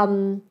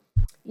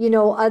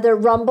other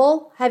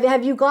Rumble?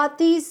 Have you got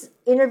these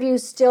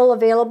interviews still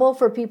available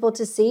for people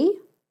to see?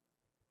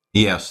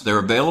 Yes, they're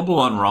available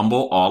on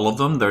Rumble, all of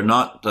them. They're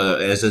not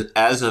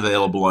as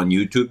available on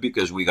YouTube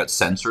because we got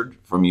censored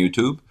from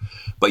YouTube.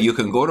 But you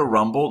can go to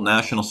Rumble.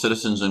 National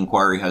Citizens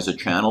Inquiry has a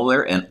channel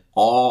there, and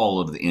all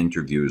of the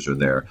interviews are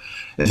there.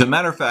 As a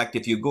matter of fact,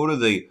 if you go to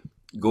the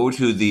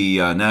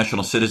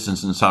National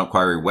Citizens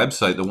Inquiry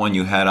website, the one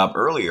you had up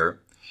earlier,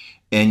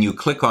 and you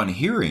click on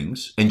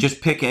hearings and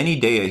just pick any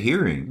day of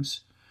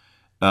hearings.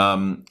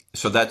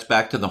 So that's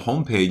back to the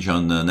homepage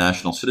on the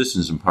National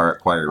Citizens Inquiry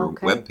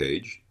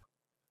webpage.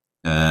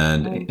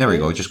 And there we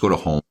go. Just go to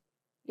home.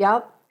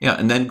 Yep. Yeah,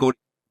 and then go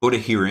to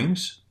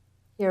hearings.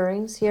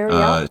 Hearings here,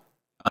 yeah.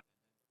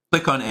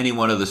 Click on any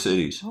one of the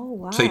cities. Oh,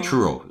 wow. Say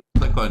Truro.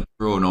 Click on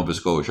Truro, Nova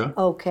Scotia.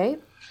 Okay.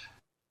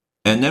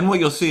 And then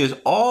what you'll see is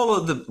all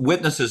of the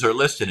witnesses are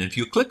listed. If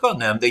you click on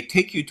them, they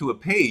take you to a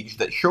page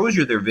that shows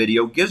you their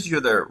video, gives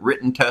you their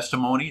written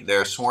testimony,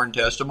 their sworn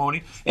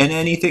testimony, and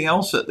anything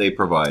else that they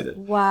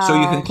provided. Wow. So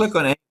you can click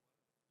on it.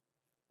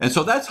 And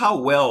so that's how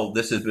well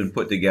this has been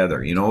put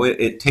together.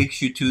 It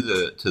takes you to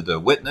the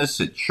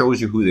witness. It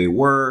shows you who they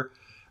were.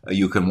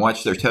 You can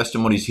watch their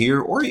testimonies here.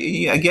 Or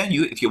again,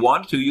 if you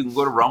want to, you can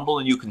go to Rumble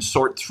and you can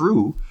sort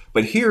through.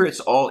 But here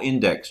it's all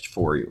indexed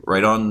for you,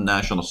 right on the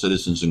National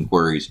Citizens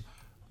Inquiry's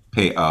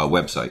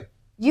website.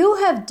 You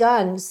have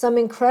done some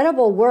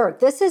incredible work.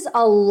 This is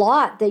a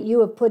lot that you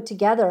have put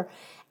together.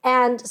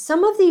 And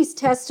some of these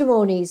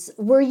testimonies,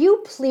 were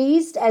you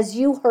pleased as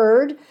you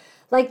heard,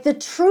 like the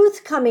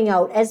truth coming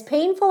out, as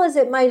painful as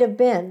it might have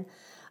been,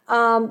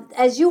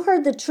 as you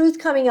heard the truth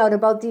coming out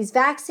about these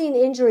vaccine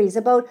injuries,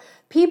 about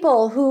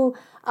people who,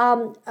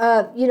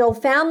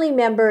 family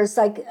members,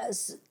 like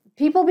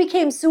people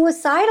became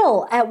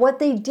suicidal at what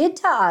they did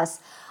to us.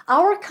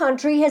 Our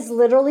country has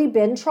literally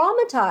been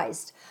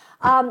traumatized.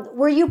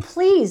 Were you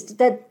pleased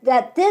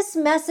that this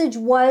message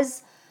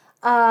was,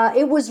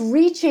 it was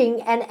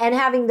reaching and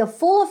having the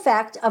full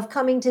effect of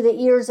coming to the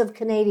ears of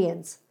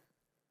Canadians?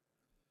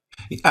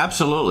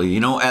 Absolutely.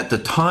 At the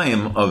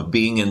time of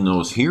being in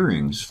those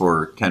hearings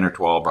for 10 or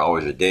 12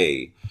 hours a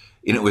day,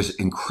 it was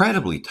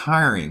incredibly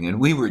tiring. And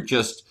we were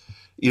just,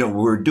 we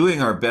were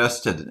doing our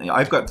best.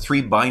 I've got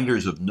 3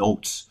 binders of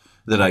notes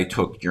that I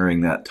took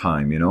during that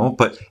time,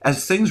 But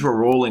as things were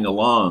rolling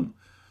along,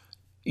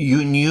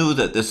 you knew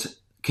that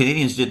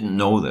Canadians didn't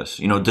know this.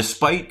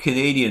 Despite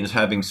Canadians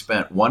having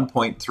spent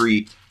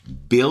 $1.3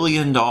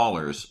 billion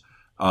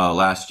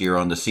last year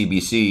on the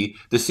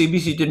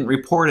CBC didn't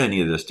report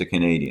any of this to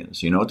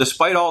Canadians,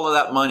 despite all of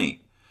that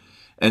money.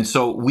 And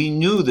so we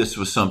knew this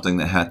was something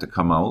that had to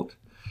come out.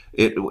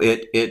 It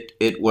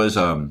was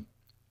a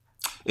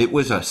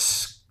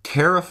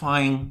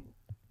terrifying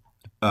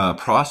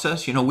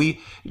process.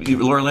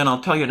 Laura Lynn,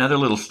 I'll tell you another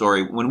little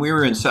story. When we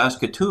were in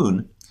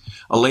Saskatoon,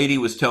 a lady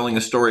was telling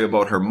a story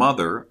about her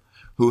mother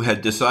who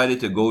had decided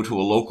to go to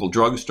a local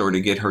drugstore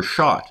to get her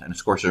shot. And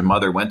of course, her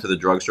mother went to the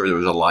drugstore. There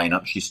was a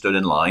lineup. She stood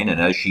in line.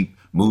 And as she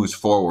moves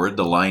forward,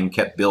 the line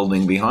kept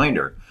building behind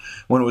her.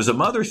 When it was the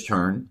mother's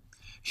turn,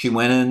 she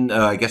went in,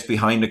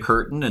 behind a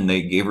curtain, and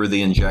they gave her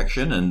the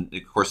injection. And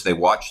of course, they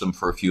watched them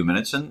for a few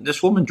minutes. And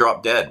this woman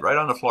dropped dead right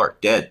on the floor,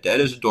 dead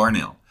as a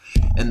doornail.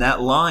 And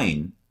that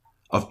line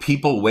of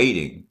people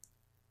waiting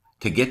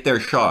to get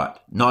their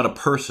shot, not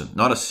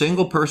a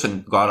single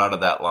person got out of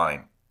that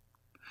line.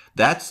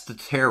 That's the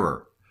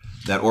terror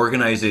that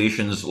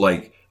organizations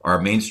like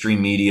our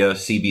mainstream media,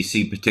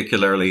 CBC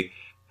particularly,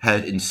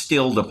 had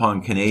instilled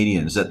upon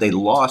Canadians, that they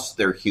lost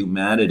their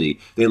humanity.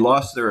 They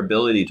lost their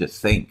ability to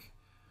think.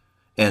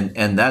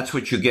 And that's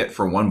what you get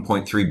for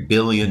 $1.3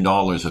 billion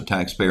of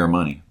taxpayer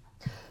money.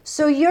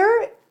 So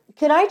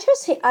can I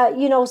just,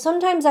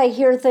 sometimes I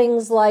hear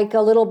things like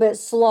a little bit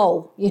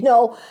slow,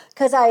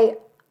 because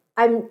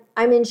I'm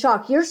in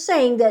shock. You're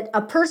saying that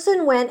a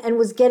person went and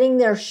was getting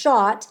their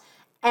shot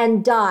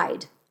and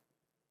died.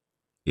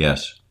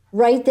 Yes.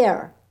 Right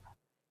there.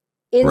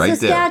 In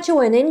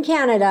Saskatchewan, in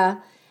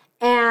Canada,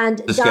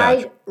 and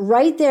died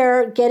right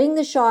there getting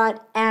the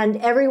shot, and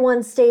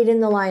everyone stayed in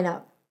the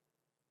lineup.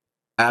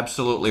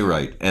 Absolutely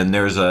right. And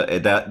there's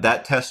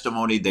that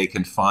testimony they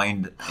can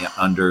find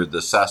under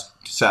the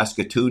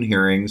Saskatoon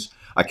hearings.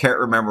 I can't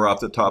remember off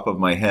the top of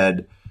my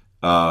head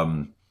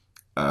who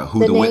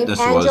the witness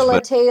was.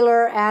 Angela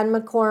Taylor, Ann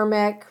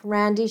McCormick,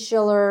 Randy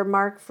Schiller,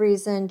 Mark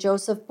Friesen,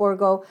 Joseph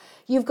Borgo.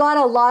 You've got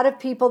a lot of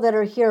people that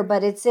are here,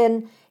 but it's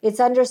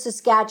under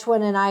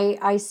Saskatchewan, and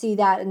I see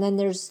that. And then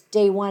there's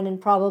day 1 and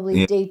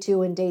probably day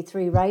 2 and day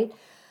 3, right?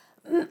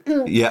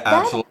 Yeah,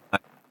 absolutely.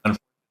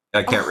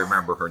 I can't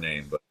remember her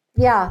name, but.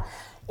 Yeah.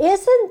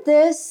 Isn't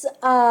this,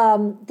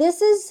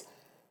 this is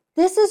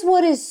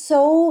what is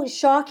so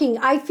shocking.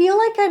 I feel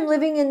like I'm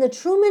living in the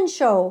Truman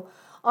Show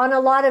on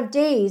a lot of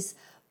days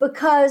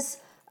because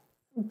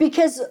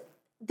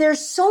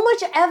there's so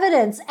much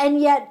evidence, and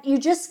yet you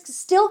just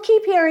still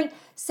keep hearing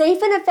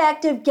safe and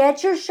effective,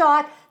 get your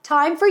shot,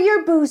 time for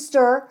your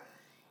booster,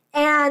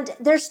 and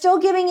they're still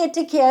giving it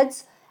to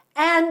kids,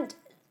 and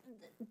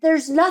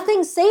there's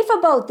nothing safe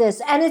about this,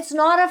 and it's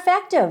not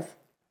effective.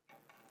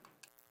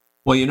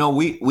 Well,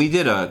 we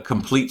did a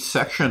complete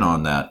section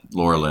on that,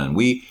 Laura Lynn.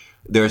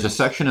 There's a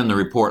section in the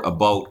report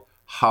about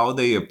how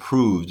they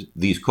approved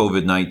these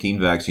COVID-19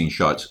 vaccine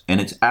shots,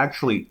 and it's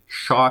actually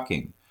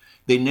shocking.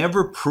 They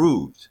never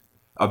proved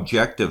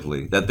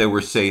objectively that they were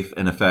safe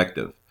and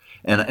effective.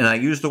 And I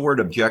use the word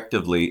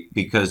objectively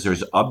because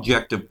there's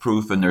objective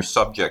proof and there's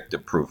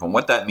subjective proof. And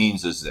what that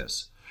means is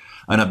this.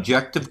 An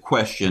objective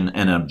question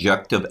and an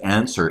objective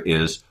answer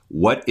is,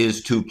 what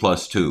is 2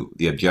 + 2?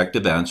 The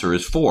objective answer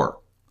is 4.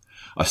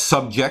 A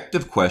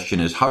subjective question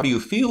is, how do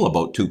you feel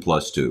about 2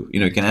 + 2?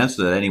 You can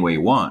answer that any way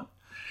you want.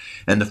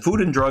 And the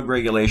Food and Drug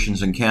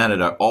regulations in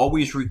Canada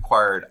always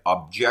required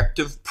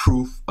objective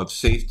proof of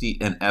safety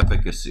and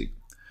efficacy.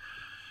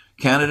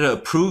 Canada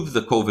approved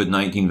the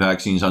COVID-19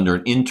 vaccines under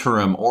an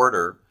interim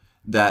order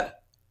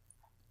that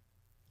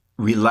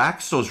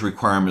relaxed those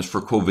requirements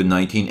for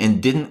COVID-19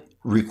 and didn't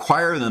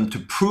require them to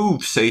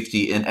prove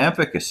safety and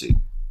efficacy.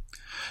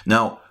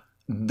 Now,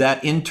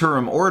 that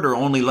interim order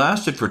only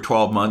lasted for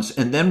 12 months,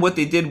 and then what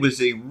they did was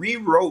they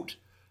rewrote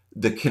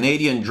the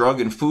Canadian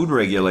drug and food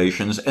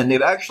regulations, and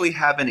they actually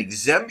have an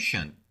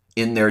exemption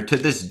in there to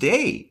this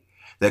day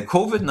that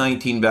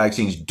COVID-19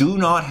 vaccines do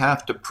not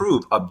have to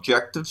prove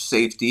objective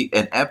safety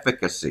and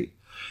efficacy.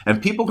 And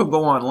people can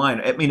go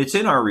online. I mean, it's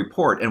in our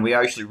report, and we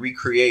actually we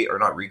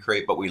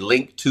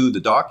link to the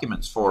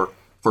documents for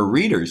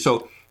readers.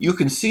 So you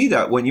can see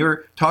that when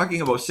you're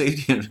talking about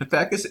safety and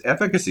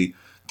efficacy,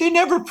 they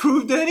never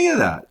proved any of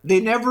that. They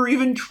never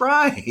even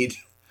tried.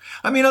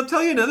 I mean, I'll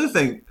tell you another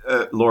thing,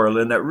 Laura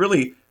Lynn, that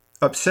really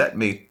upset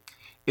me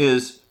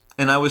is,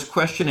 and I was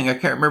questioning, I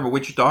can't remember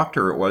which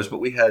doctor it was, but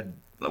we had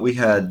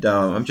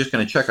I'm just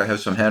going to check. I have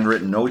some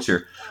handwritten notes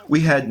here. We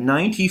had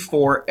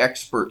 94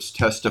 experts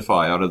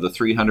testify out of the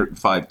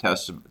 305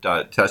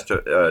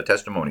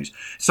 testimonies.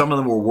 Some of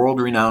them were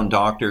world-renowned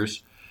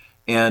doctors.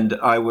 And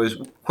I was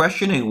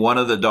questioning one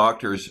of the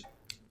doctors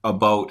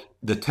about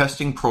the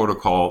testing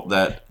protocol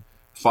that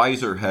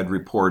Pfizer had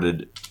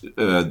reported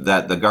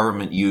that the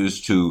government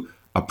used to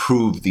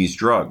approve these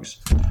drugs.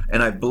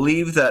 And I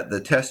believe that the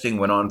testing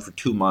went on for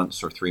 2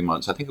 months or 3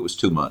 months. I think it was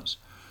 2 months.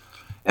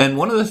 And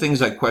one of the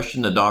things I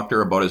questioned the doctor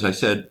about is I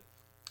said,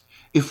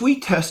 if we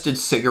tested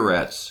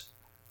cigarettes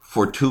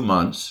for 2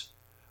 months,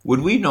 would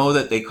we know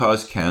that they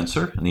cause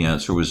cancer? And the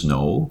answer was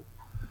no.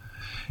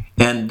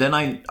 And then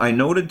I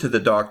noted to the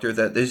doctor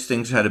that these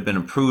things had been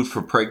approved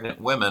for pregnant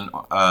women.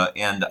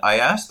 And I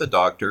asked the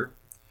doctor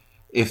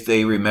if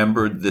they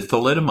remembered the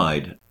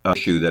thalidomide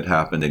issue that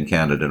happened in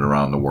Canada and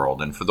around the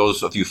world. And for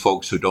those of you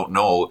folks who don't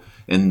know,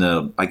 in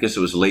the, I guess it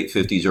was late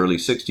 50s, early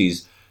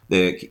 60s,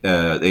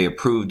 they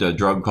approved a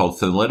drug called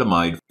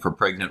thalidomide for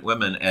pregnant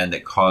women, and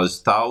it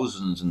caused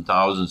thousands and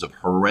thousands of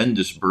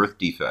horrendous birth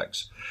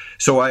defects.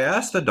 So I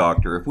asked the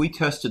doctor, if we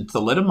tested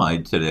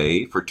thalidomide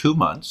today for 2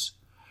 months,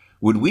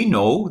 would we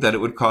know that it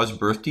would cause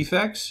birth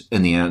defects?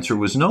 And the answer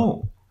was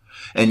no.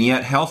 And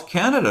yet Health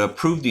Canada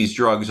approved these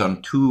drugs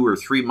on 2 or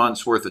 3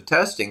 months worth of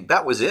testing.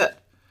 That was it.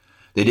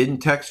 They didn't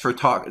test for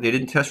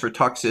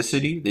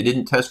toxicity. They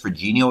didn't test for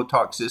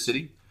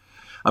genotoxicity.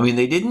 I mean,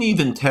 they didn't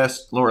even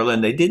test, Laura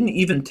Lynn, they didn't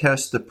even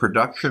test the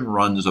production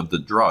runs of the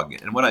drug.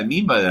 And what I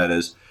mean by that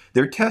is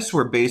their tests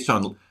were based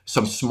on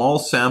some small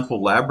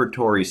sample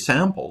laboratory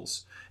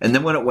samples. And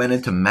then when it went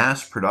into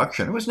mass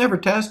production, it was never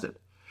tested.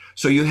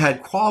 So you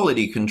had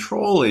quality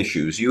control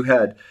issues. You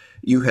had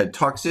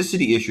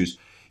toxicity issues.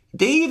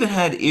 They even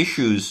had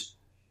issues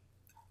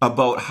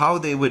about how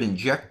they would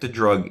inject the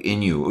drug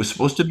in you. It was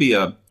supposed to be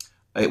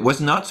it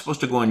was not supposed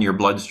to go in your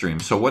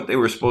bloodstream. So what they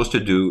were supposed to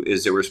do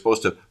is they were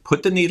supposed to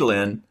put the needle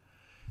in,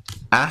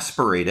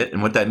 aspirate it.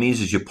 And what that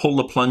means is you pull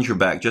the plunger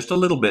back just a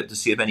little bit to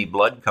see if any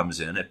blood comes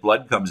in. If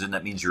blood comes in,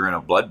 that means you're in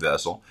a blood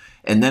vessel.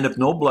 And then if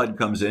no blood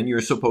comes in,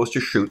 you're supposed to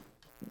shoot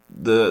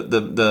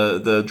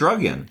the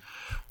drug in.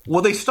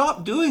 Well, they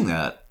stopped doing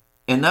that.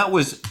 And that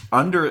was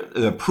under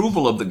the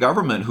approval of the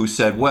government, who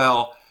said,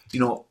 well,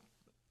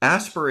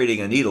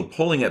 aspirating a needle,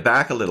 pulling it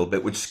back a little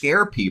bit would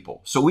scare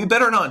people. So we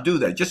better not do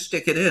that. Just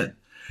stick it in.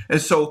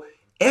 And so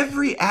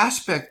every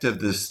aspect of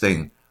this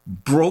thing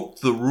broke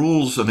the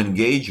rules of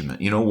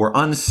engagement, were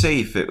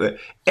unsafe.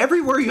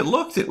 Everywhere you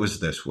looked, it was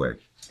this way.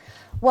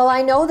 Well,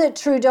 I know that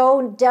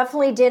Trudeau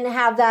definitely didn't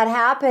have that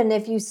happen.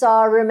 If you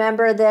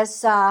remember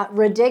this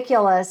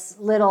ridiculous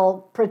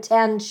little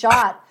pretend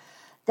shot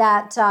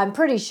that I'm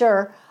pretty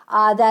sure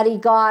that he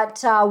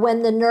got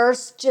when the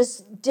nurse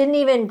just didn't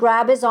even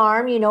grab his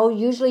arm.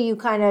 Usually you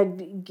kind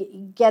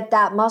of get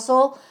that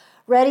muscle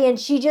ready, and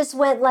she just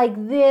went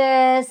like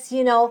this,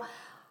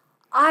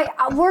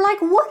 we're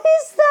like, what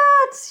is that?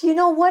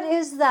 What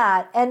is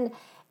that? And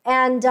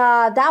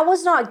that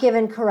was not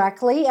given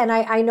correctly. And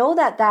I know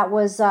that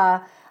was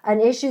an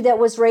issue that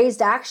was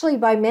raised actually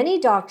by many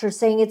doctors,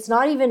 saying it's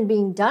not even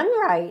being done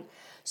right.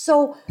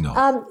 So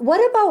no. What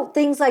about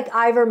things like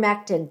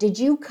ivermectin? Did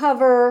you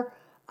cover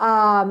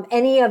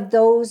any of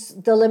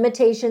the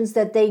limitations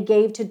that they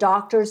gave to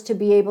doctors to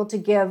be able to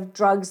give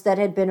drugs that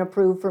had been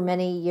approved for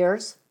many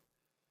years?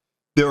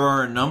 There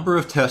are a number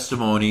of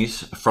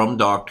testimonies from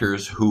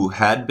doctors who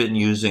had been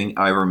using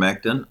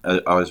ivermectin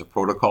as a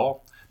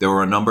protocol. There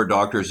were a number of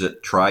doctors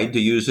that tried to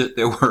use it.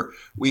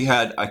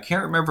 I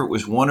can't remember, it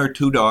was one or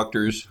two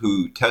doctors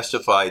who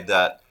testified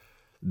that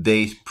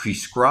they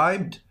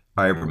prescribed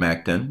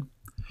ivermectin,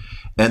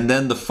 and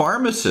then the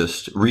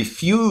pharmacist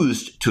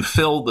refused to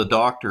fill the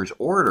doctor's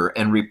order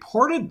and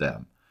reported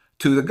them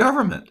to the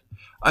government.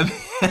 I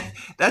mean,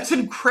 that's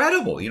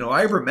incredible.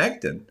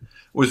 Ivermectin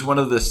was one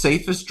of the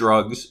safest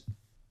drugs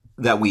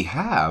that we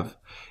have.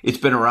 It's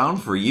been around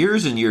for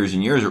years and years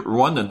and years. It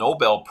won the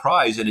Nobel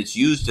Prize, and it's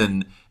used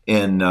in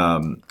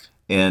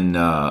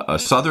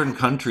southern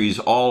countries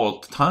all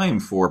the time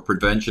for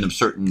prevention of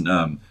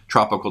certain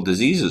tropical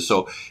diseases.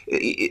 So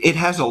it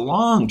has a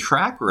long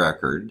track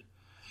record,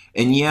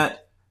 and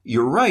yet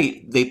you're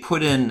right, they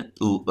put in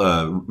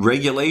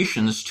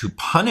regulations to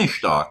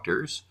punish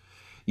doctors.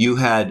 You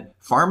had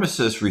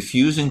pharmacists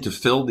refusing to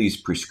fill these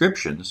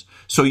prescriptions.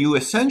 So you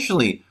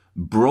essentially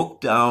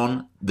broke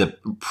down the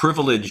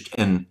privileged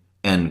and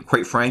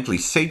quite frankly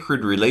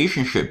sacred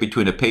relationship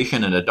between a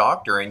patient and a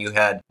doctor, and you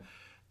had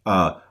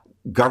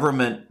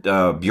government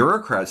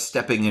bureaucrats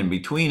stepping in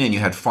between, and you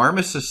had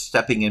pharmacists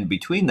stepping in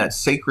between that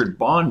sacred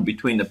bond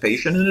between the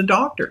patient and the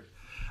doctor.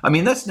 I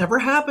mean, that's never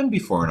happened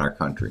before in our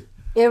country.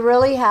 It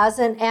really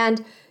hasn't.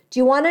 And do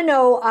you want to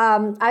know,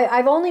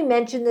 I've only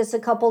mentioned this a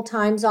couple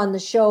times on the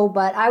show,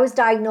 but I was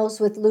diagnosed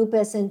with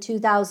lupus in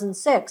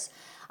 2006.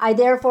 I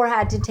therefore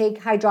had to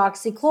take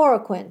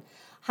hydroxychloroquine.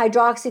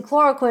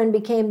 Hydroxychloroquine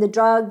became the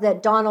drug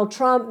that Donald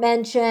Trump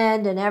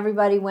mentioned, and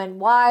everybody went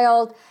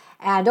wild.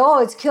 And,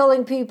 it's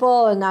killing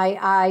people. And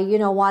I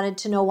wanted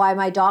to know why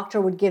my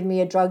doctor would give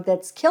me a drug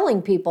that's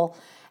killing people.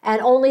 And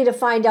only to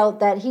find out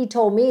that he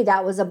told me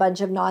that was a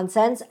bunch of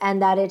nonsense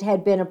and that it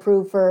had been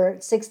approved for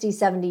 60,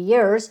 70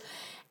 years.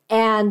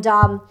 And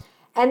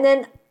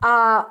then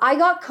I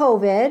got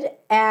COVID,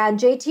 and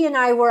JT and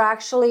I were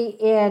actually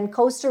in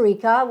Costa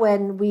Rica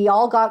when we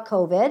all got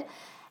COVID.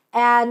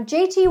 And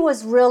JT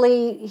was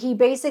he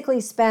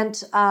basically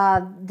spent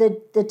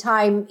the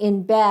time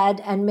in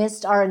bed and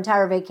missed our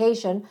entire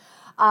vacation.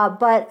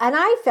 And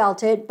I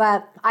felt it,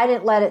 but I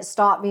didn't let it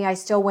stop me. I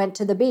still went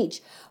to the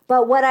beach.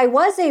 But what I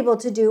was able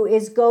to do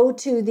is go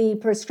to the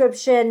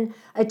prescription,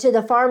 to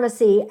the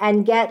pharmacy,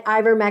 and get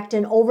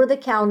ivermectin over the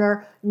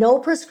counter, no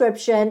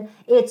prescription.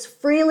 It's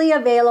freely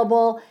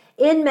available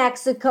in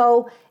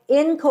Mexico,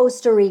 in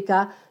Costa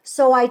Rica.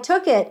 So I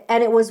took it,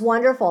 and it was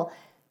wonderful.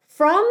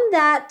 From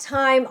that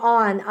time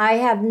on, I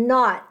have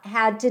not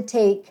had to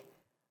take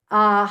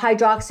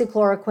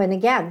hydroxychloroquine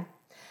again,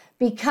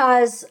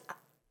 because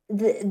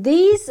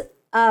these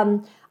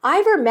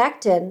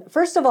ivermectin,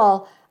 first of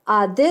all,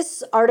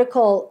 this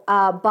article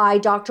by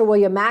Dr.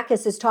 William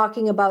Makis is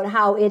talking about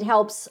how it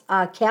helps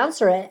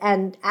cancer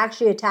and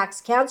actually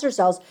attacks cancer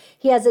cells.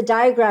 He has a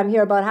diagram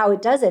here about how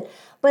it does it,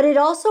 but it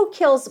also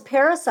kills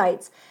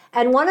parasites.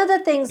 And one of the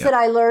things that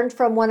I learned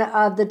from one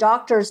of the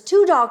doctors,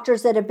 two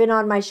doctors that have been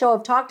on my show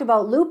have talked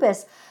about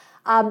lupus,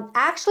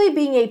 actually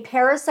being a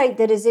parasite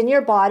that is in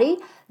your body,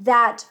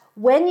 that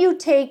when you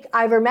take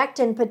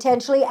ivermectin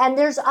potentially, and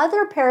there's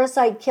other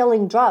parasite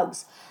killing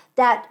drugs,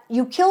 that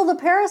you kill the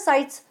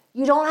parasites,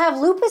 you don't have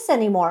lupus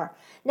anymore.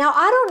 Now,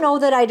 I don't know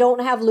that I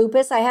don't have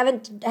lupus. I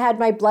haven't had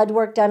my blood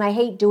work done. I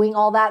hate doing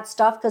all that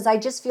stuff because I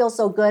just feel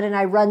so good and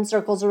I run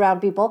circles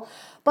around people.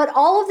 But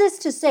all of this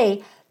to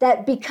say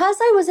that because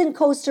I was in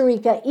Costa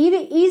Rica,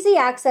 easy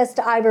access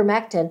to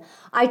ivermectin,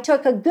 I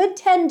took a good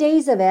 10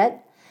 days of it,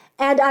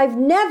 and I've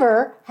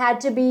never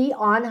had to be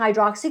on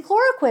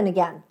hydroxychloroquine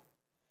again.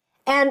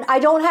 And I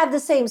don't have the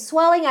same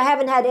swelling. I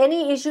haven't had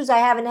any issues. I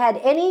haven't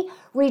had any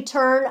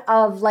return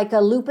of like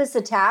a lupus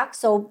attack.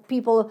 So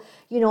people,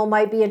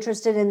 might be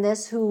interested in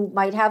this who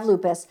might have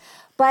lupus.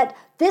 But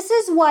this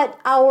is what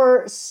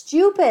our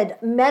stupid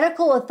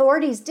medical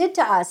authorities did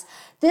to us.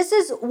 This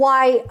is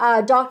why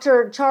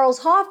Dr. Charles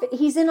Hoff,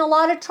 he's in a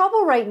lot of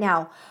trouble right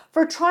now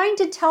for trying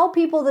to tell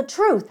people the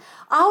truth.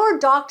 Our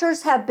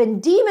doctors have been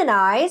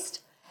demonized.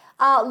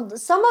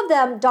 Some of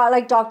them,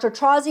 like Dr.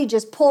 Trozzi,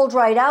 just pulled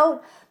right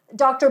out.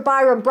 Dr.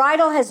 Byron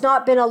Bridle has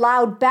not been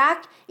allowed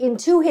back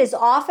into his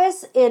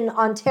office in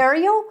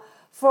Ontario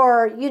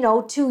for,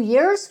 2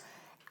 years.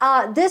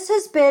 This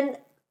has been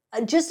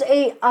just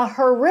a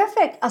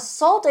horrific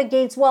assault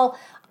against,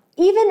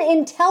 even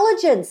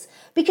intelligence,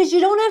 because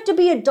you don't have to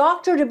be a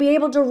doctor to be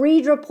able to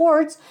read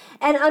reports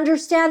and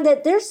understand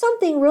that there's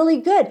something really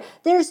good.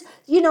 There's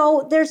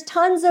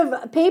tons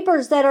of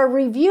papers that are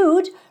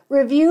reviewed,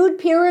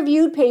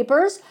 peer-reviewed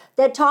papers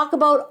that talk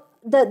about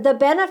the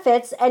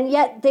benefits, and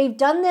yet they've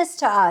done this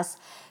to us.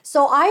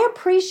 So I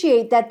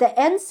appreciate that the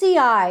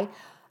NCI,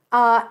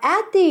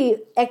 at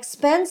the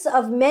expense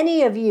of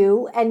many of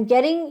you and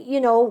getting,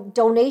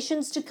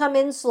 donations to come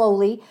in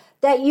slowly,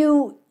 that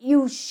you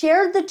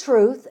shared the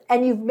truth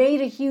and you've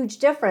made a huge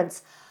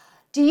difference.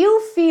 Do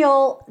you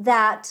feel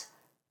that,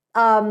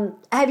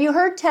 have you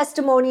heard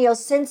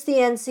testimonials since the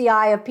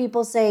NCI of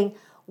people saying,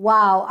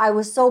 wow, I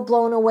was so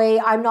blown away,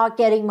 I'm not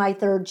getting my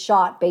third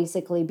shot,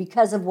 basically,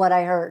 because of what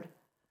I heard?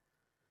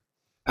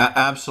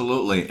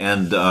 Absolutely.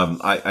 And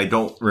I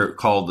don't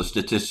recall the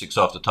statistics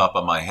off the top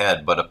of my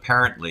head, but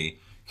apparently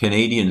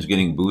Canadians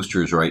getting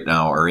boosters right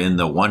now are in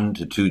the 1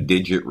 to 2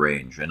 digit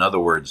range. In other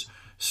words,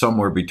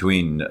 somewhere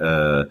between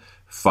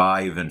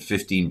 5 and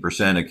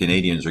 15% of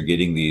Canadians are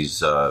getting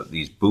these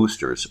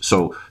boosters.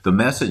 So the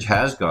message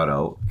has got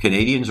out.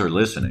 Canadians are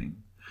listening.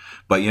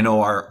 But,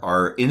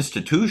 our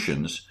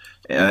institutions,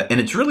 and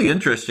it's really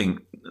interesting,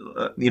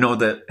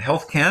 that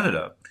Health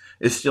Canada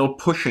is still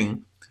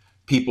pushing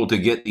people to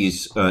get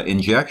these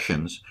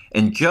injections.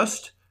 And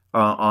just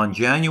on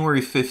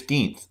January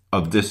 15th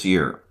of this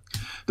year,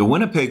 the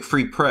Winnipeg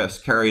Free Press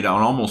carried an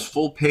almost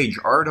full-page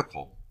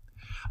article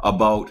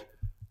about,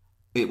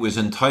 it was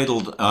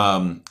entitled,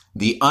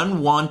 The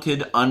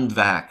Unwanted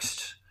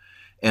Unvaxxed.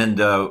 And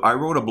I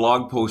wrote a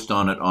blog post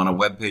on it on a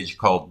webpage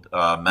called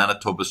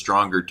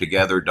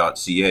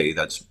ManitobaStrongerTogether.ca.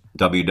 That's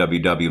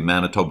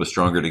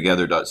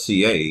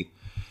www.manitobastrongertogether.ca.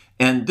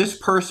 And this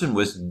person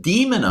was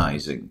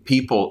demonizing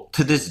people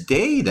to this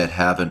day that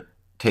haven't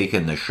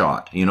taken the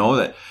shot.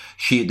 That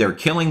they're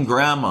killing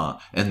grandma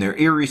and they're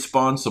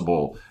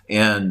irresponsible,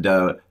 and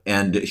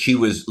she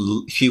was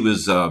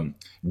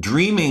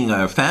dreaming,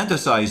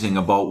 fantasizing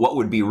about what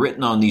would be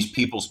written on these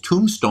people's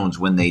tombstones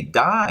when they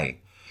die.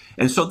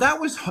 And so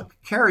that was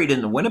carried in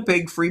the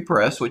Winnipeg Free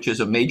Press, which is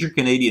a major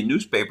Canadian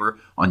newspaper,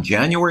 on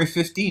January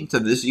 15th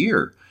of this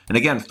year. And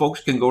again,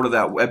 folks can go to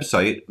that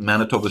website,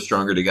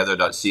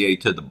 ManitobaStrongerTogether.ca,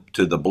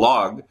 to the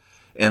blog.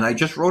 And I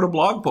just wrote a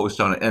blog post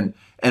on it.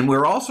 And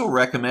we're also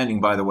recommending,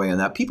 by the way, on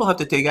that, people have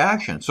to take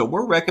action. So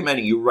we're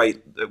recommending you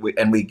write,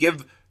 and we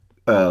give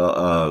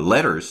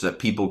letters that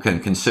people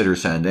can consider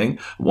sending,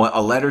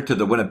 a letter to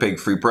the Winnipeg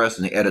Free Press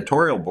and the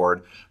editorial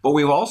board, but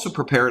we've also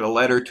prepared a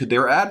letter to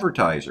their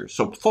advertisers.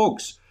 So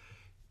folks,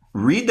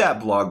 read that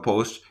blog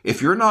post.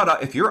 If you're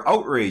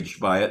outraged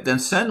by it, then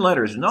send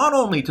letters not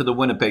only to the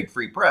Winnipeg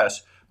Free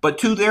Press, but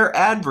to their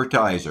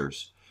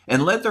advertisers,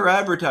 and let their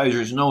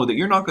advertisers know that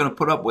you're not going to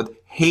put up with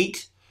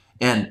hate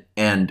and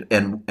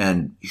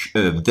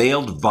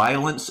veiled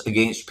violence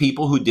against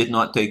people who did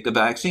not take the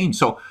vaccine.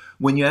 So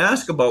when you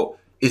ask about,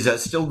 is that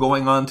still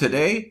going on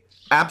today?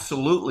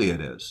 Absolutely it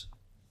is.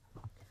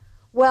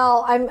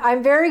 Well,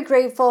 I'm very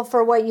grateful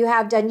for what you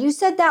have done. You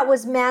said that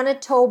was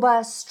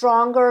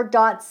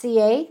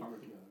ManitobaStronger.ca?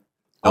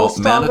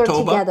 Stronger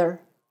Manitoba? Together.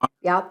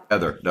 Yep.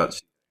 Together.ca.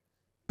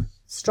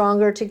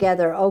 Stronger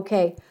Together.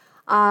 Okay.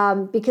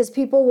 Because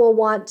people will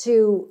want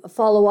to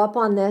follow up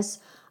on this.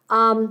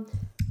 Do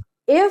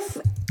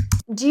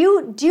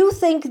you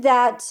think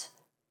that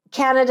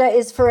Canada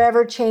is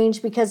forever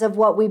changed because of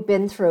what we've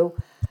been through?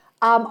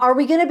 Are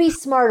we going to be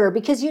smarter?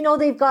 Because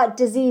they've got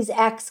Disease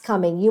X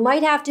coming. You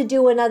might have to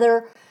do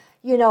another,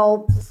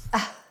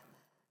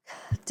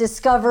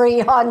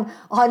 discovery on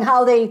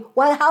how they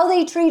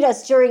treat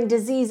us during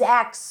Disease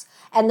X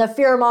and the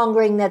fear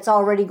mongering that's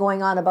already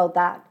going on about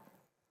that.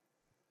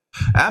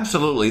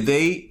 Absolutely.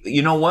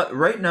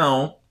 Right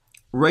now,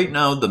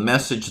 the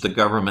message the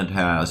government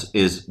has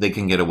is they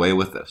can get away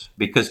with this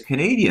because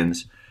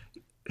Canadians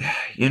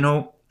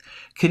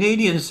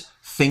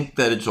think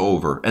that it's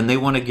over and they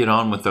want to get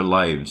on with their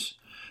lives.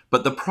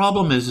 But the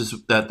problem is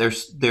that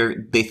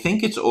they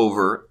think it's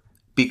over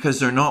because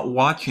they're not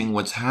watching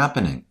what's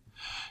happening.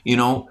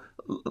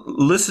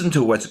 Listen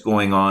to what's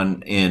going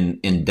on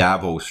in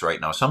Davos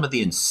right now. Some of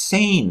the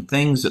insane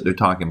things that they're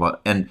talking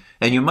about. And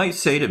you might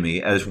say to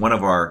me, as one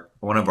of our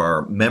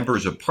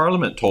members of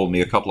parliament told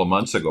me a couple of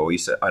months ago, he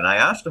said, and I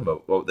asked him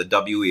about the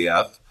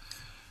WEF,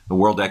 the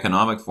World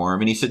Economic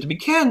Forum, and he said to me,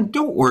 "Ken,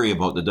 don't worry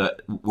about the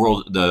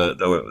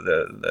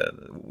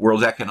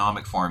World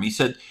Economic Forum." He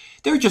said,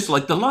 "They're just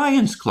like the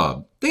Lions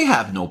Club. They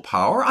have no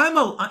power.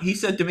 He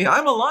said to me,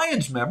 I'm a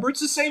Lions member. It's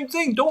the same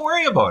thing. Don't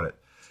worry about it."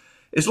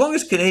 As long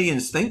as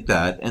Canadians think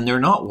that, and they're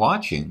not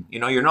watching,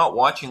 you're not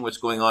watching what's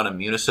going on in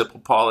municipal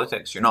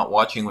politics. You're not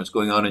watching what's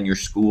going on in your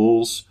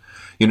schools.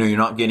 You're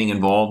not getting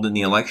involved in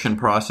the election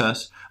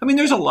process. I mean,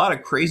 there's a lot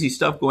of crazy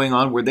stuff going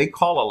on where they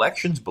call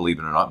elections, believe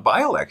it or not,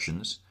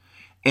 by-elections.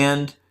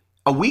 And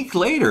a week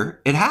later,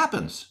 it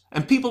happens.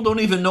 And people don't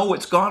even know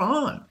what's gone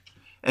on.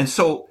 And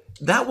so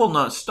that will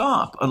not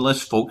stop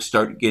unless folks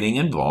start getting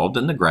involved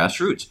in the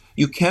grassroots.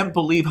 You can't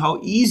believe how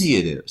easy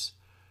it is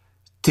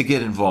to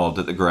get involved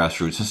at the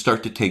grassroots and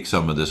start to take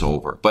some of this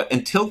over. But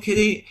until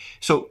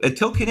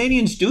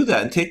Canadians do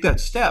that and take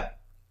that step,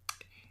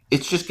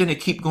 it's just going to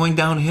keep going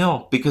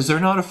downhill because they're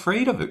not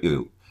afraid of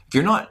you. If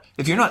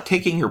you're not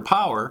taking your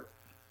power,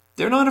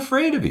 they're not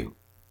afraid of you.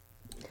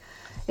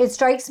 It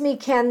strikes me,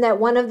 Ken, that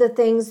one of the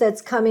things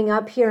that's coming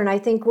up here, and I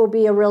think will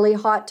be a really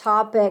hot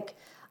topic,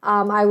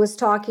 I was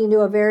talking to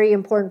a very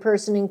important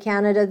person in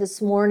Canada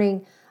this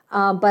morning,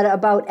 but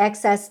about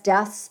excess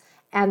deaths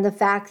and the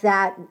fact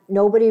that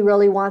nobody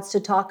really wants to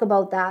talk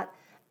about that.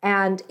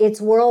 And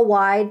it's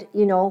worldwide,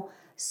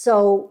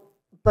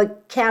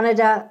 but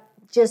Canada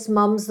just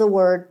mums the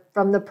word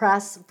from the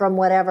press, from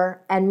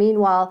whatever. And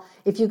meanwhile,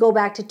 if you go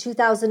back to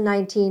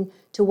 2019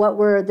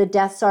 to the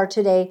deaths are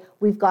today,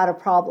 we've got a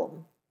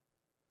problem.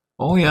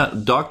 Oh, yeah.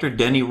 Dr.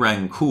 Denis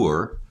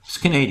Rancourt is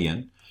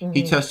Canadian. Mm-hmm.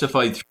 He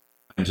testified 3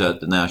 times at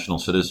the National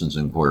Citizens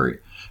Inquiry.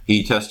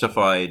 He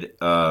testified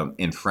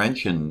in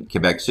French in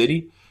Quebec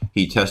City.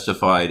 He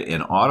testified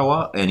in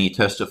Ottawa, and he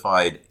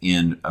testified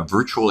in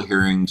virtual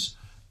hearings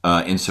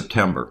in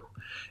September.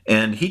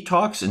 And he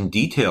talks in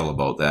detail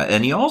about that.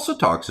 And he also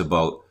talks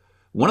about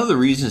one of the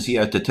reasons he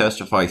had to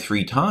testify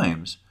 3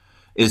 times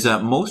is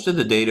that most of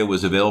the data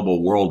was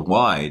available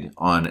worldwide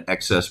on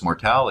excess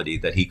mortality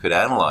that he could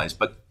analyze,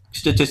 but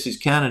Statistics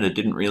Canada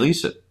didn't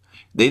release it.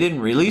 They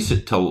didn't release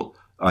it till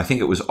I think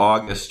it was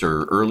August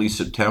or early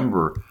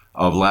September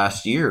of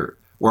last year,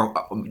 where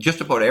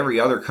just about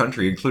every other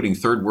country, including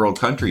third world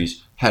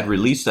countries, had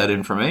released that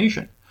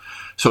information.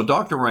 So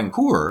Dr.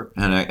 Rancourt,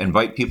 and I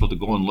invite people to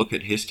go and look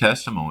at his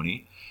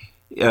testimony,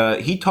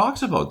 he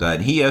talks about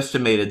that. He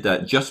estimated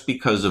that just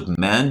because of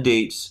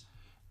mandates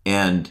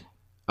and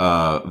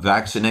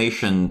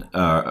vaccination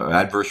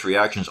adverse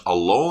reactions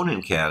alone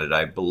in Canada,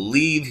 I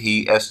believe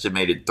he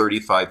estimated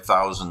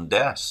 35,000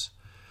 deaths.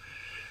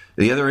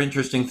 The other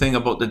interesting thing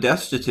about the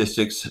death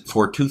statistics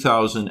for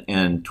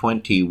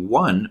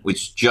 2021,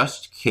 which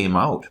just came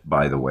out,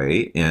 by the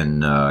way,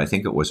 in I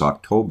think it was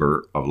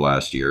October of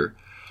last year,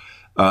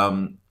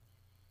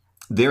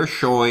 they're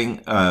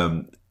showing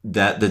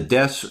that the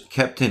deaths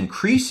kept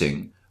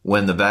increasing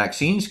when the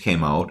vaccines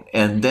came out.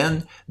 And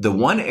then the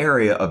one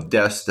area of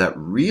deaths that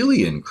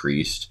really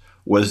increased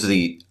was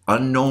the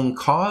unknown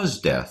cause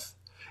death.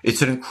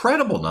 It's an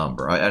incredible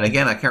number. And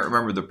again, I can't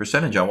remember the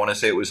percentage. I want to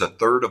say it was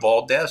 1/3 of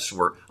all deaths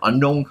were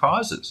unknown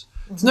causes.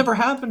 Mm-hmm. It's never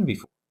happened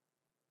before.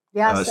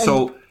 Yes.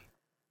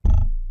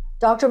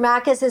 Dr.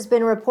 Makis has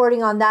been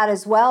reporting on that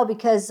as well,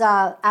 because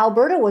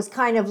Alberta was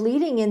kind of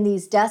leading in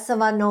these deaths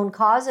of unknown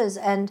causes.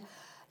 And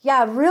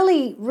yeah,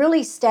 really,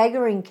 really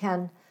staggering,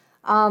 Ken.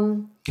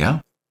 Yeah.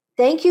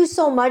 Thank you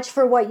so much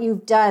for what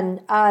you've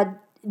done.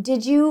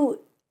 Did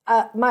you,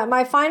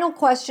 my final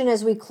question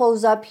as we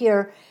close up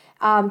here,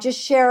 just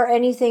share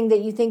anything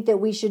that you think that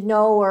we should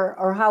know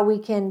or how we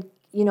can,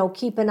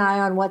 keep an eye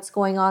on what's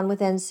going on with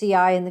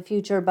NCI in the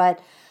future. But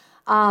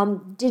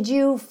did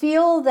you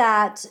feel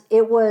that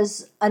it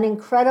was an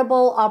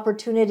incredible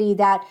opportunity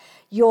that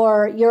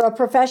you're a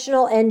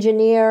professional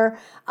engineer,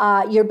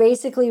 you're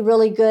basically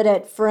really good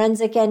at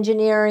forensic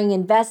engineering,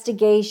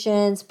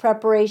 investigations,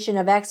 preparation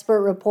of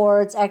expert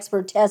reports,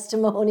 expert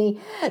testimony,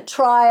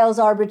 trials,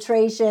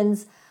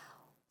 arbitrations,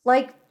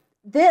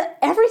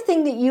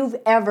 everything that you've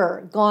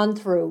ever gone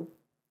through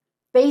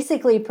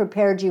basically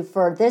prepared you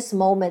for this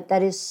moment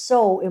that is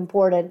so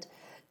important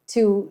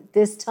to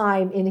this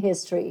time in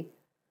history.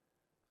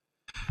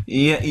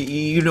 Yeah,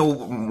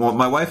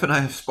 my wife and I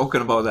have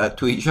spoken about that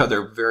to each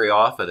other very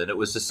often, and it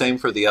was the same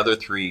for the other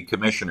 3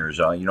 commissioners.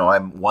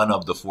 I'm one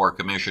of the 4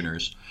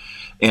 commissioners,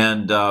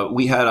 and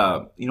we had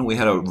a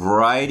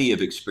variety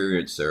of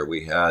experience there.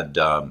 We had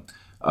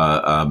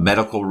a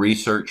medical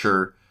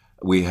researcher,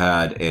 we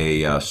had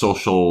a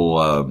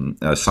social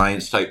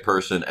science type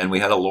person, and we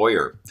had a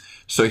lawyer.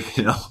 So,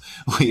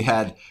 we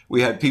had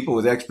people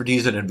with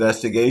expertise in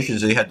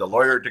investigations, and you had the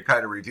lawyer to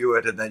kind of review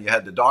it, and then you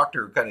had the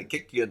doctor who kind of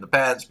kicked you in the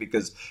pants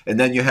and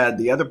then you had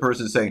the other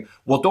person saying,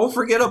 well, don't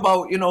forget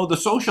about, the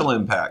social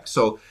impact.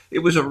 So it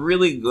was a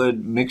really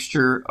good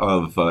mixture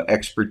of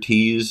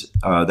expertise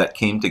that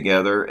came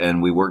together,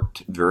 and we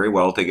worked very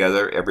well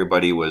together.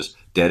 Everybody was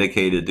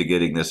dedicated to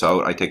getting this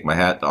out. I take my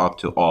hat off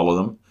to all of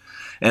them.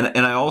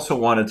 And I also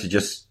wanted to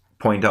just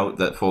point out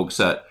that folks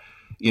that,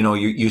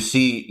 you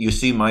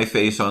see my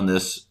face on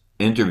this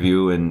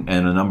interview and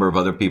a number of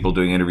other people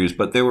doing interviews,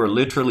 but there were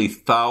literally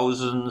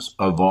thousands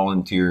of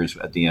volunteers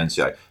at the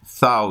NCI.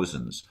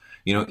 Thousands.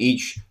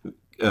 Each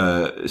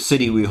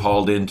city we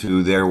hauled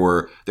into, there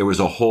was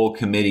a whole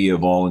committee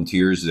of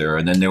volunteers there,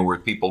 and then there were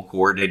people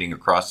coordinating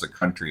across the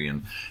country,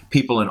 and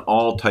people in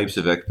all types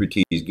of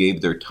expertise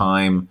gave their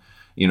time,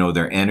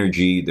 their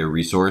energy, their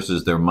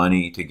resources, their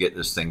money to get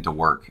this thing to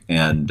work.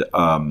 And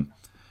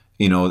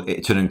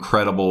it's an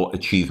incredible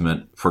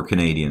achievement for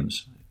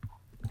Canadians.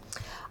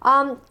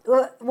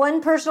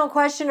 One personal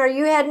question: are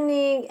you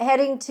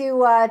heading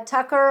to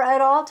Tucker at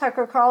all,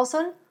 Tucker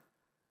Carlson?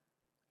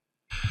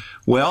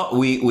 Well,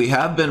 we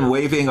have been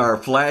waving our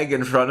flag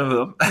in front of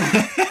him.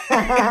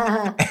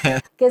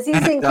 Because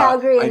he's in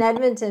Calgary and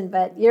Edmonton,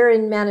 but you're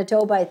in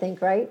Manitoba, I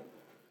think, right?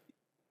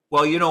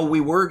 Well, we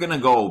were going to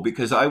go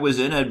because I was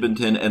in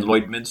Edmonton and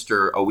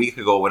Lloydminster a week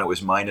ago when it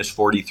was minus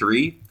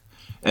 43,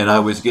 and I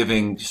was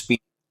giving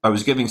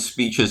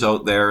speeches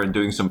out there and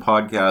doing some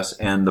podcasts,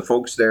 and the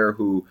folks there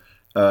who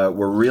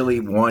were really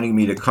wanting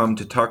me to come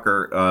to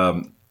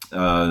Tucker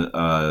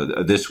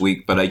this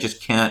week, but I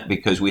just can't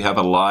because we have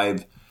a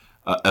live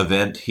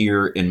event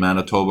here in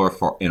Manitoba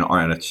in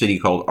a city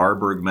called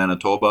Arborg,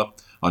 Manitoba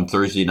on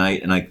Thursday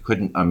night, and I'm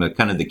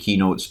kind of the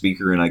keynote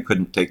speaker, and I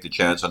couldn't take the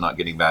chance on not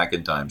getting back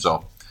in time.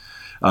 So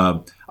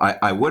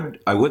I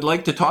would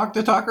like to talk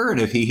to Tucker, and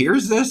if he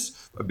hears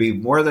this, I'd be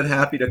more than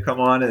happy to come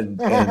on and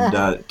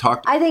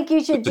talk. I think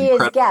you should be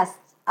his guest.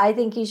 I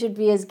think you should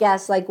be his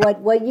guest, like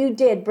what you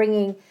did,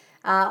 bringing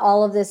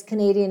all of this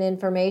Canadian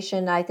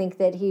information. I think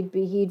that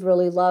he'd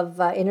really love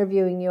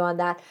interviewing you on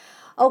that.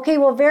 Okay,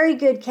 well, very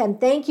good, Ken.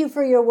 Thank you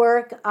for your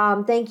work.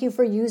 Thank you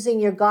for using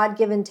your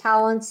God-given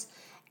talents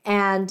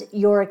and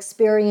your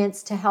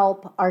experience to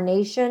help our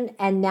nation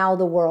and now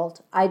the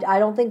world. I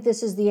don't think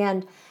this is the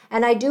end.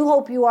 And I do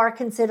hope you are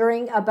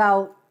considering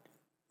about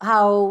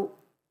how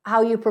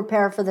you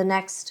prepare for the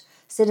next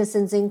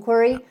citizens'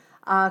 inquiry,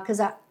 because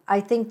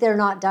I think they're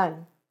not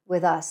done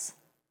with us,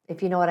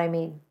 if you know what I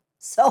mean.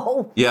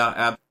 So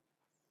yeah,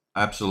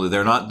 absolutely,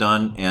 they're not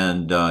done.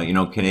 And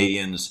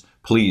Canadians,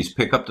 please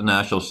pick up the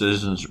National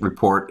Citizens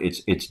Report.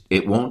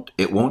 It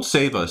won't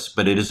save us,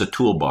 but it is a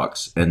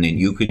toolbox, and then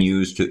you can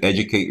use to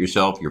educate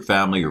yourself, your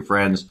family, your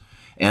friends,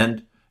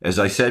 and as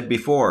I said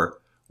before,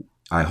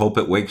 I hope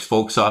it wakes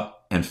folks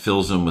up and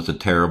fills them with a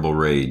terrible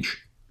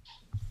rage.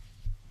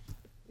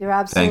 You're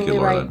absolutely Thank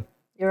you, right. Laura.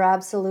 You're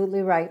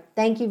absolutely right.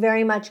 Thank you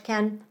very much,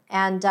 Ken,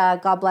 and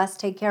God bless.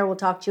 Take care. We'll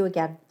talk to you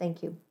again.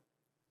 Thank you.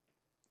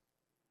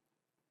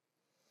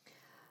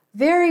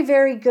 Very,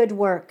 very good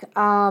work.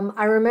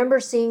 I remember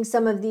seeing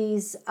some of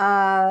these,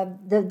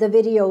 the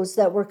videos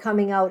that were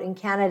coming out in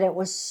Canada. It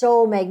was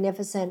so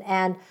magnificent.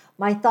 And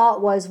my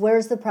thought was,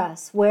 where's the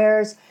press?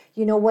 Where's,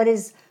 what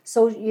is,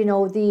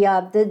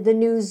 the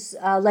news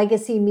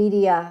legacy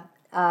media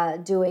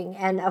doing?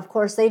 And of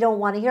course, they don't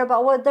want to hear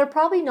about what they're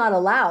probably not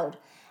allowed.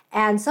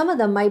 And some of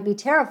them might be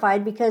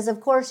terrified because, of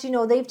course,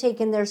 they've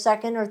taken their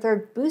second or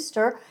third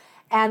booster,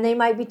 and they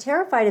might be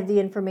terrified of the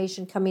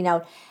information coming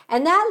out.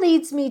 And that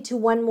leads me to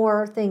one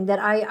more thing that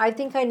I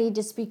think I need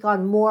to speak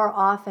on more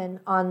often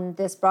on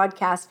this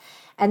broadcast.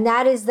 And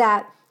that is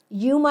that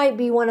you might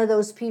be one of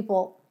those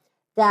people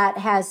that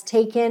has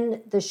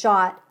taken the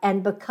shot,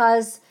 and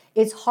because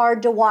it's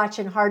hard to watch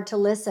and hard to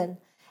listen,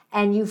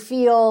 and you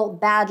feel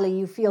badly,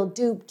 you feel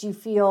duped, you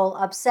feel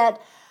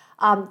upset.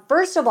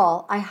 First of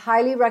all, I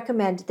highly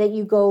recommend that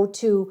you go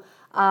to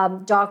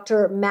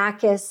Dr.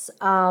 Makis,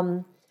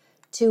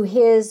 to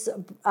his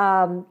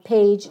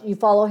page. You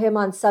follow him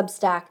on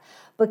Substack,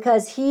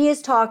 because he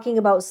is talking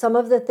about some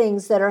of the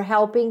things that are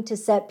helping to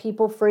set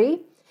people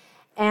free.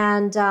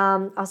 And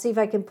I'll see if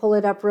I can pull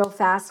it up real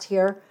fast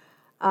here,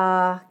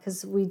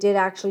 because we did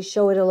actually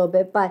show it a little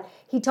bit. But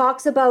he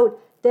talks about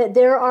that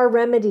there are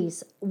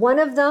remedies. One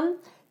of them,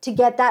 to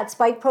get that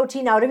spike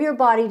protein out of your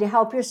body, to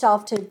help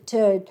yourself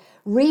to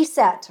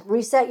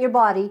reset your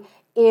body,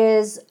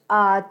 is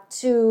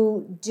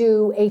to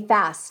do a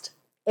fast,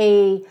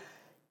 a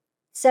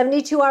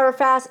 72-hour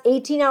fast,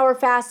 18-hour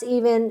fast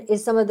even,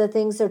 is some of the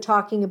things they're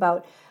talking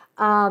about.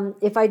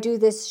 If I do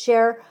this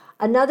share,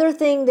 another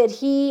thing that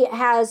he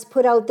has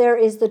put out there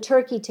is the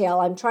turkey tail.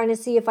 I'm trying to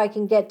see if I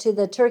can get to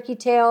the turkey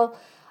tail.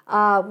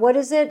 What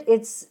is it?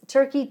 It's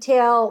turkey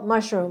tail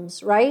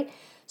mushrooms, right?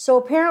 So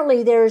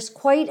apparently there's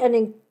quite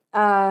an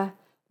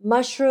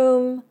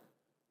mushroom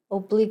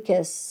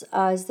obliquus.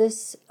 Is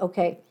this?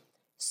 Okay.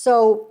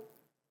 So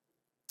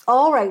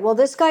all right, well,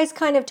 this guy's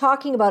kind of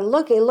talking about it.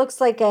 Look, it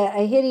looks like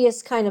a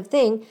hideous kind of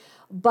thing,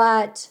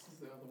 but...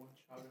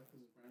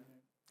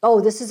 Oh,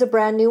 this is a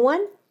brand new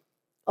one?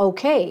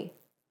 Okay.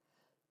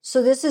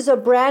 So this is a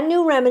brand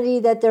new remedy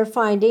that they're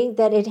finding,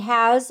 that it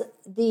has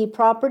the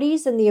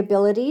properties and the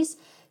abilities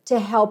to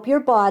help your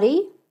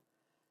body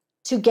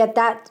to get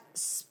that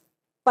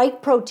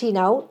spike protein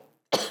out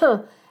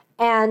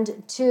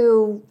and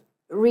to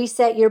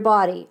reset your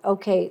body.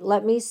 Okay,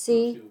 let me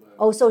see.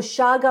 Oh, so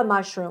shaga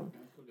mushroom.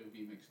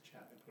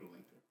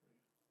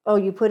 Oh,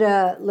 you put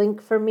a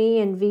link for me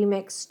in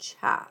VMix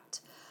chat.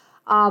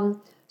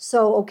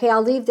 Okay,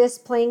 I'll leave this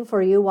playing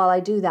for you while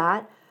I do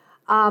that.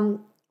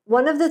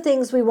 One of the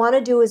things we want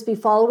to do is be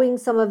following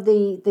some of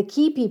the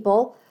key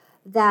people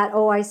that,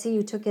 oh, I see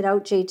you took it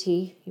out,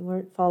 JT. You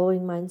weren't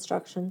following my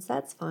instructions.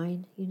 That's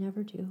fine. You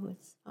never do.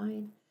 It's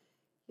fine.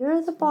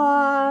 You're the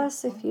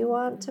boss. If you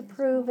want to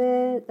prove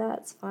it,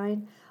 that's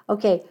fine.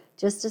 Okay,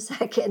 just a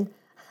second.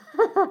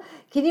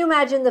 Can you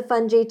imagine the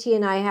fun JT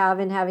and I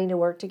have in having to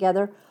work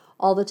together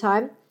all the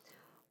time?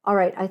 All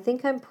right, I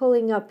think I'm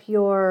pulling up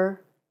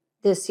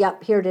this.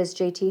 Yep, here it is,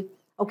 JT.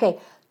 Okay,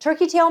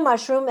 turkey tail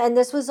mushroom, and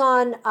this was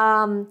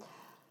on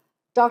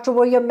Dr.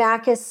 William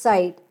Mack's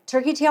site.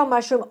 Turkey tail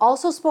mushroom,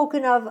 also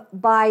spoken of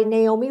by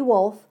Naomi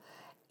Wolf,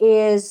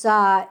 is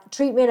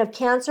treatment of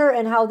cancer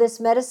and how this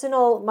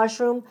medicinal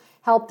mushroom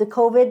helped the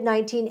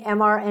COVID-19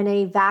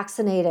 mRNA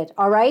vaccinated.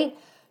 All right?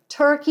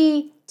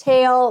 Turkey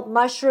tail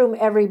mushroom,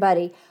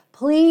 everybody.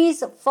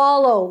 Please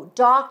follow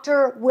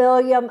Dr.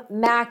 William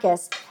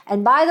Mackus.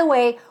 And by the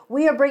way,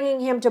 we are bringing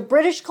him to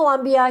British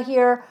Columbia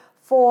here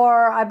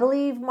for, I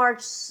believe, March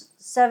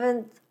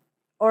 7th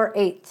or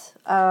 8th.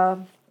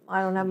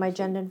 I don't have my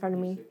agenda in front of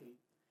me.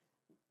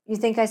 You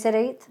think I said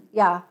 8th?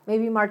 Yeah,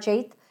 maybe March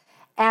 8th.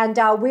 And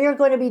we are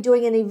going to be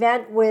doing an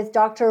event with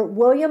Dr.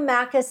 William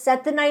Mackus.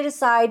 Set the night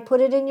aside,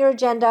 put it in your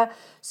agenda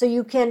so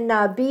you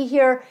can be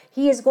here.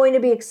 He is going to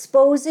be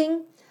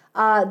exposing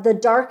the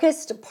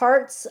darkest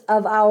parts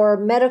of our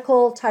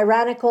medical,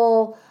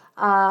 tyrannical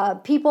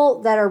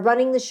people that are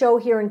running the show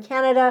here in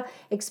Canada,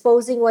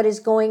 exposing what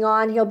is going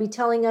on. He'll be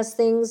telling us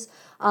things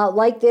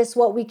like this,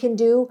 what we can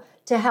do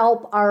to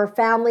help our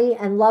family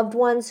and loved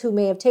ones who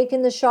may have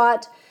taken the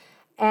shot.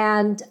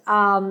 And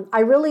I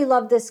really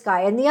love this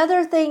guy. And the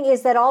other thing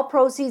is that all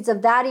proceeds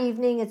of that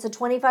evening, it's a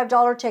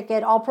 $25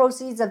 ticket, all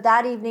proceeds of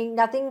that evening,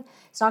 nothing,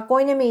 it's not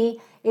going to me,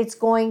 it's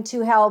going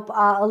to help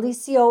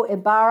Alicio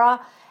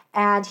Ibarra,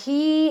 and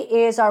he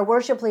is our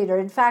worship leader.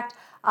 In fact,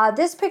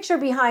 this picture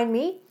behind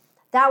me,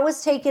 that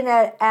was taken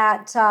at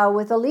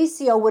with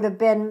Alicio, would have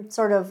been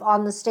sort of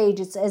on the stage.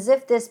 It's as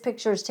if this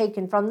picture is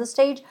taken from the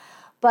stage.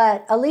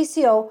 But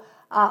Alicio,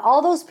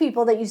 all those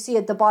people that you see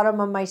at the bottom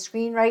of my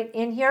screen right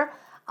in here,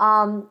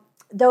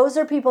 those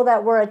are people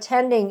that were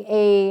attending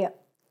a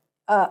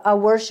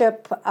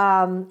worship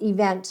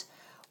event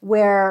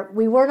where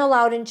we weren't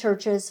allowed in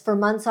churches for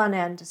months on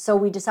end. So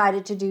we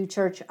decided to do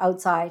church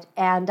outside.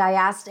 And I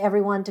asked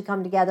everyone to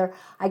come together.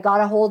 I got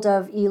a hold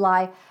of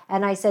Eli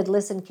and I said,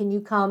 listen, can you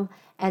come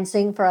and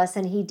sing for us?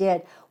 And he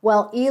did.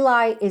 Well,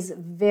 Eli is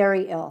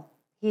very ill.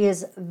 He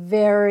is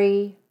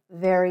very,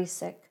 very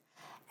sick.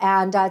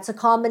 And it's a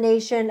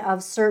combination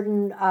of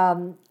certain,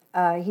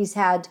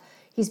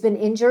 he's been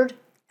injured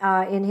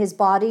in his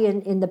body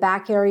and in the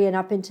back area and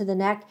up into the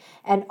neck,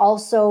 and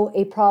also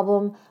a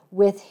problem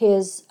with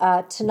his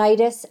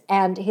tinnitus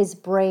and his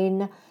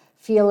brain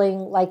feeling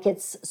like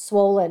it's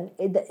swollen.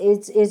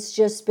 It's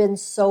just been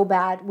so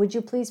bad. Would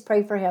you please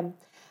pray for him?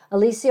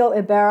 Alicio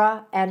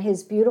Ibarra and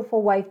his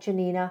beautiful wife,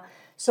 Janina.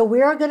 So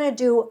we are going to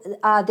do,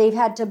 they've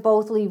had to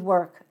both leave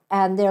work,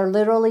 and they're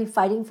literally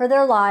fighting for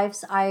their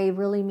lives. I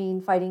really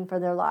mean fighting for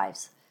their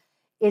lives.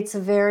 It's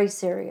very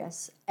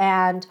serious.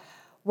 And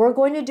we're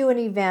going to do an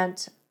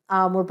event.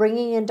 We're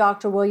bringing in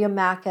Dr. William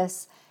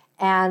Mackus,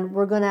 and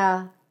we're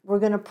gonna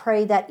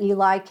pray that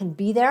Eli can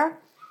be there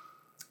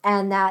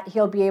and that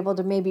he'll be able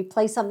to maybe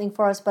play something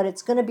for us. But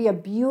it's going to be a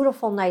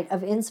beautiful night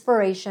of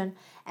inspiration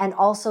and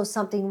also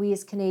something we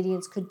as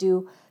Canadians could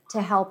do to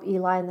help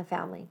Eli and the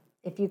family.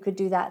 If you could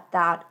do that,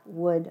 that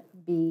would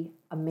be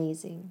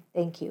amazing.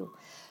 Thank you.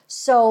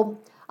 So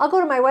I'll go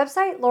to my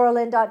website,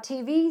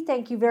 lauralyn.tv.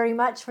 Thank you very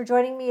much for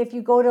joining me. If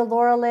you go to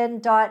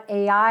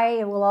lauralyn.ai,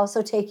 it will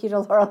also take you to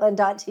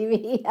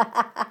lauralyn.tv.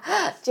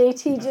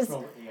 JT just...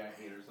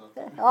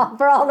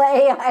 For all the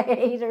AI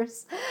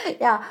haters.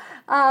 Yeah.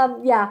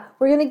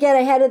 We're going to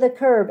get ahead of the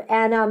curve.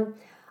 And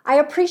I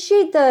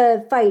appreciate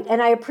the fight,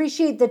 and I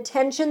appreciate the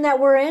tension that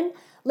we're in.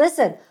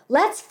 Listen,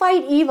 let's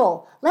fight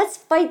evil. Let's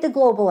fight the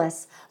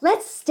globalists.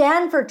 Let's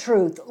stand for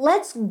truth.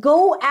 Let's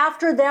go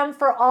after them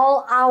for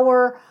all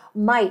our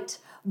might.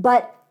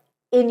 But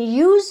in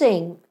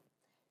using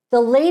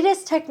the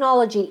latest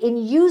technology, in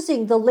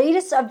using the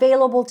latest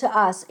available to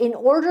us in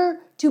order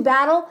to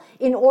battle,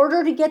 in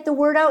order to get the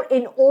word out,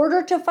 in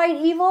order to fight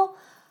evil,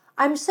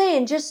 I'm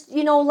saying just,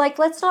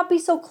 let's not be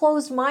so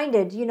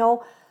closed-minded.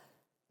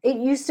 It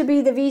used to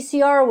be the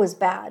VCR was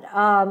bad.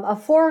 A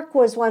fork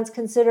was once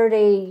considered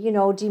a,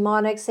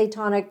 demonic,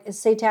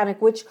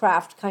 satanic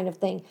witchcraft kind of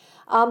thing.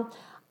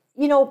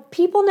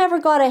 People never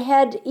got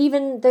ahead,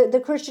 even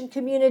the Christian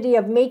community,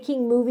 of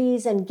making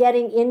movies and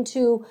getting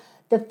into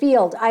the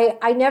field.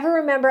 I never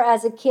remember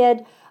as a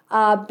kid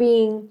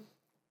being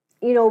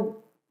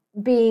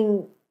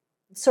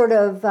sort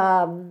of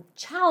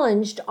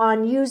challenged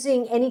on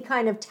using any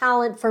kind of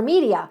talent for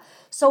media.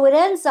 So it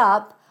ends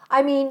up,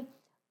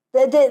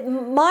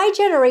 my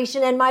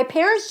generation and my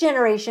parents'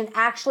 generation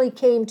actually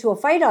came to a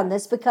fight on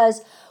this,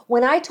 because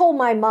when I told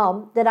my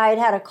mom that I had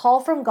had a call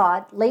from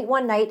God late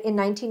one night in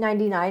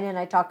 1999, and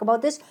I talk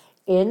about this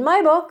in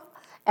my book,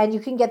 and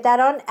you can get that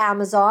on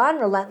Amazon,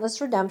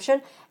 Relentless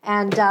Redemption,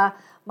 and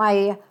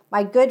my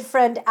good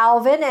friend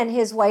Alvin and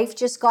his wife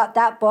just got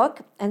that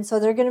book, and so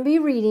they're going to be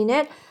reading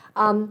it.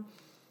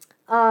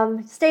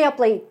 Stay up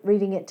late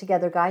reading it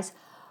together, guys.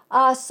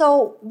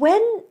 So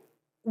when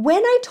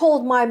I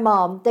told my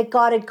mom that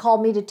God had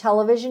called me to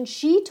television,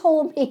 she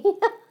told me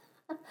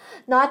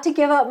not to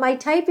give up my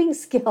typing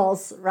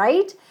skills,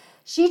 right?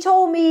 She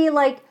told me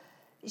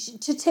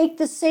to take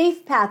the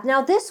safe path.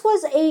 Now, this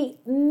was a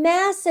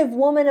massive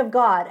woman of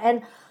God,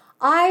 and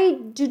I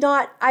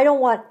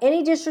don't want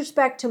any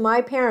disrespect to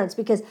my parents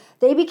because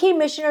they became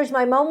missionaries.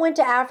 My mom went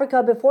to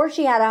Africa before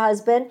she had a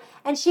husband,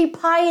 and she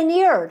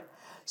pioneered.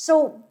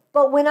 So,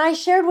 but when I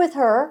shared with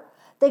her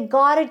that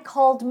God had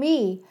called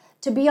me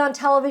to be on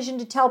television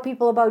to tell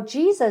people about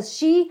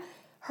Jesus,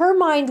 her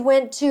mind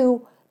went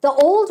to the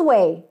old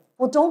way.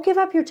 Well, don't give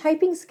up your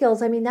typing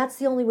skills. I mean, that's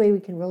the only way we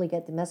can really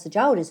get the message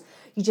out is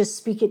you just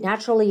speak it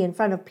naturally in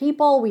front of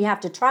people. We have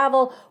to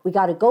travel. We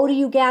got to go to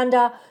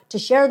Uganda to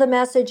share the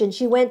message. And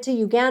she went to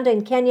Uganda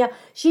and Kenya.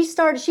 She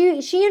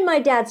and my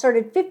dad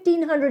started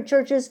 1,500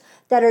 churches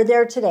that are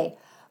there today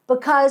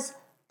because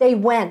they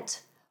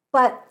went.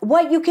 But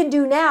what you can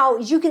do now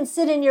is you can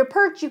sit in your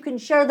perch, you can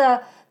share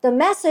the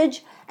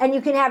message, and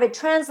you can have it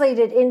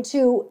translated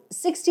into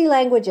 60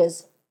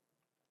 languages.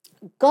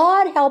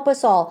 God help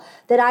us all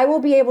that I will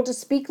be able to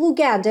speak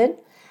Lugandan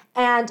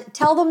and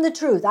tell them the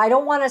truth. I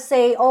don't want to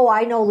say, oh,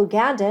 I know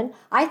Lugandan.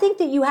 I think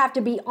that you have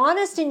to be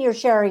honest in your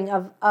sharing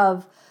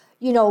of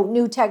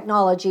new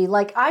technology.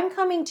 Like I'm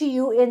coming to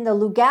you in the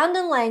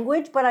Lugandan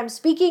language, but I'm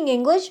speaking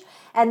English,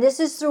 and this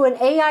is through an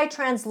AI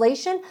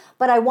translation,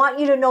 but I want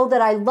you to know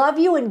that I love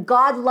you and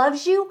God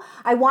loves you.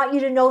 I want you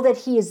to know that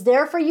He is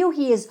there for you.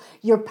 He is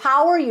your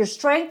power, your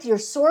strength, your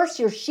source,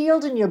 your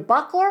shield, and your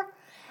buckler,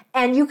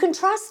 and you can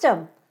trust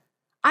Him.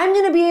 I'm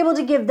going to be able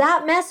to give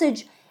that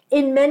message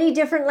in many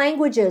different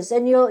languages.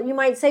 And you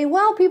might say,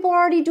 well, people are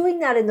already doing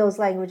that in those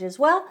languages.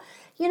 Well,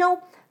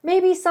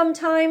 maybe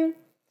sometimes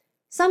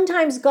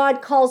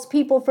God calls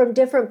people from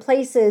different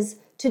places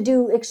to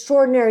do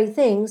extraordinary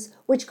things,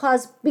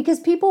 because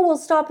people will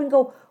stop and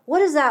go,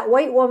 what is that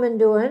white woman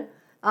doing?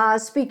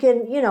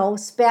 Speaking,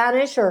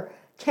 Spanish or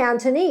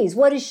Cantonese.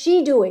 What is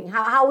she doing?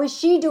 How is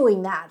she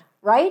doing that?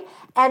 Right?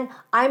 And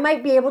I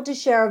might be able to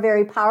share a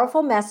very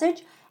powerful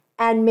message,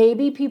 and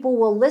maybe people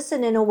will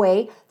listen in a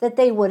way that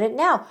they wouldn't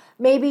now.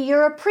 Maybe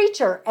you're a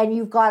preacher and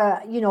you've got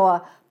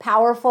a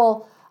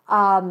powerful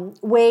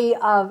way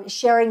of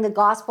sharing the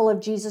gospel of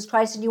Jesus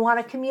Christ, and you want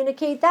to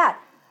communicate that.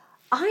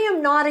 I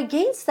am not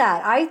against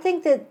that. I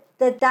think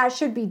that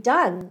should be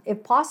done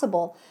if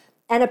possible.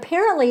 And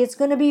apparently it's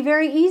going to be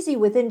very easy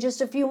within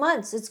just a few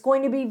months. It's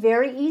going to be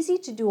very easy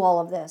to do all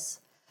of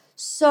this.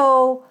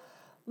 So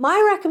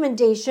my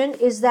recommendation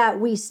is that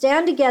we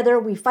stand together,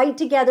 we fight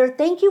together.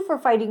 Thank you for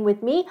fighting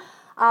with me.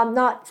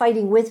 Not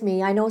fighting with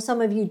me. I know some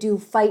of you do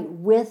fight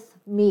with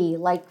me,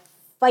 like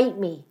fight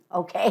me,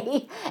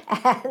 okay?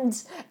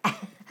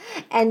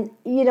 And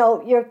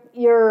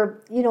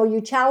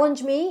you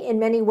challenge me in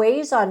many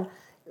ways on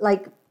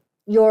like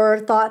your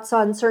thoughts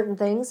on certain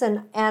things,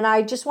 and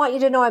I just want you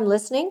to know I'm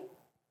listening.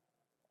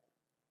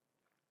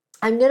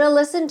 I'm going to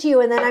listen to you,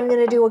 and then I'm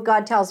going to do what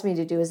God tells me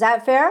to do. Is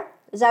that fair?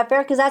 Is that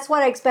fair? Because that's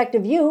what I expect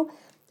of you.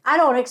 I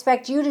don't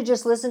expect you to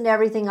just listen to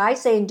everything I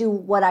say and do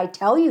what I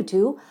tell you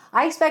to.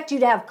 I expect you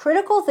to have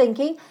critical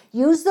thinking,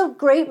 use the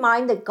great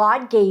mind that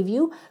God gave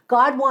you.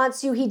 God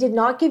wants you. He did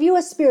not give you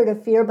a spirit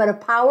of fear, but a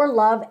power,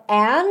 love,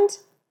 and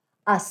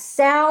a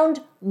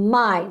sound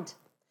mind.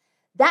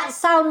 That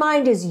sound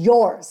mind is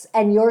yours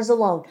and yours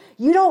alone.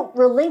 You don't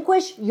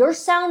relinquish your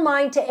sound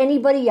mind to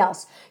anybody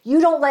else.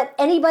 You don't let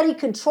anybody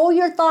control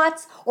your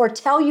thoughts or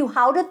tell you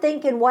how to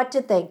think and what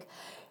to think.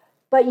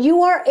 But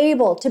you are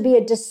able to be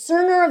a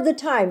discerner of the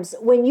times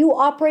when you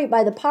operate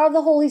by the power of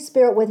the Holy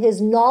Spirit with His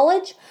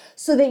knowledge,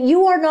 so that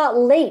you are not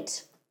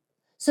late,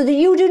 so that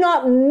you do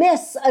not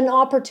miss an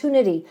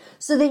opportunity,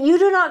 so that you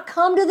do not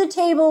come to the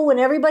table when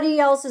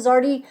everybody else is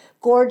already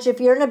gorged. If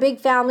you're in a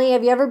big family,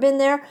 have you ever been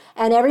there?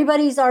 And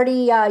everybody's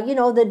already,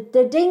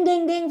 the ding,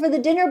 ding, ding for the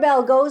dinner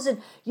bell goes, and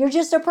you're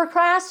just a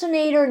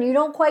procrastinator and you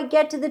don't quite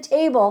get to the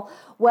table.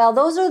 Well,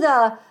 those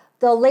are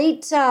the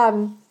late,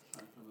 the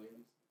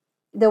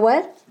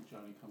what?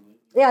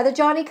 Yeah, the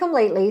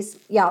Johnny-come-latelys.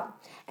 Yeah.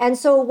 And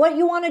so what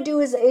you want to do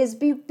is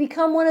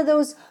become one of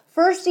those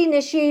first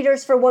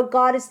initiators for what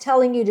God is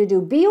telling you to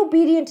do. Be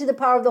obedient to the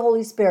power of the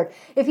Holy Spirit.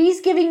 If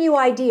He's giving you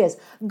ideas,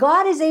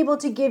 God is able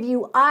to give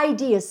you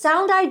ideas,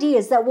 sound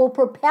ideas that will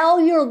propel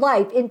your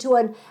life into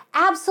an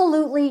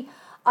absolutely,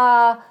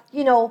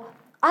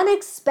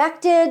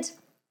 unexpected,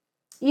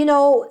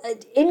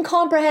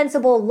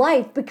 incomprehensible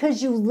life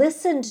because you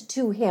listened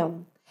to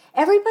Him.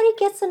 Everybody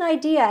gets an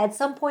idea at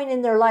some point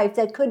in their life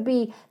that could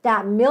be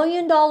that $1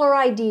 million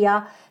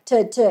idea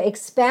to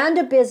expand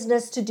a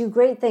business, to do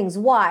great things.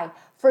 Why?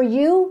 For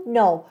you?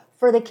 No,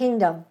 for the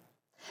kingdom.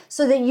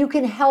 so that you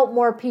can help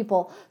more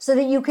people, so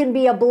that you can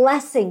be a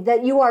blessing,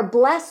 that you are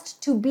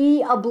blessed to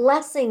be a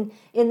blessing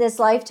in this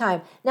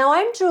lifetime. Now,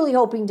 I'm truly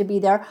hoping to be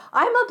there.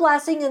 I'm a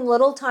blessing in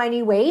little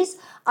tiny ways.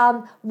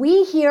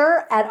 We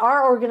here at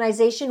our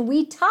organization,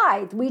 we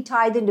tithe. We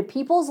tithe into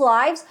people's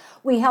lives.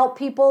 We help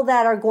people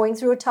that are going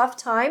through a tough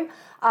time.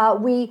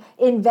 We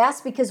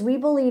invest because we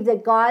believe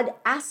that God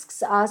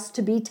asks us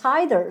to be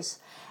tithers.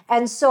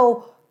 And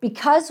so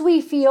because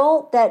we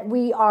feel that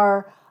we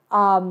are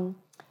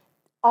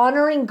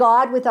honoring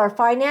God with our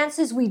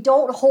finances, we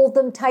don't hold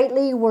them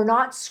tightly. We're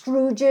not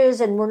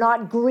Scrooges and we're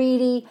not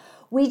greedy.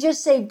 We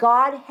just say,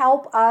 God,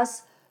 help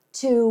us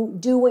to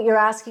do what you're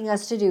asking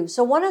us to do.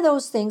 So one of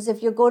those things,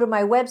 if you go to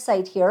my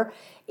website here,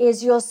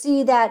 is you'll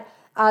see that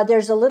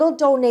there's a little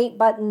donate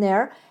button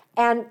there,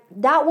 and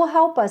that will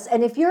help us.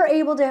 And if you're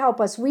able to help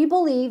us, we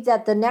believe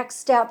that the next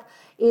step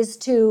is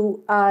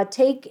to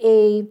take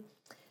a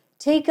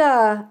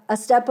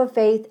step of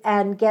faith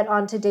and get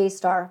onto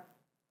Daystar.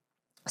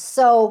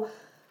 So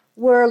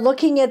we're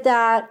looking at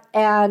that,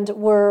 and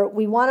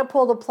we want to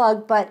pull the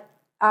plug, but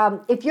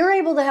if you're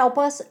able to help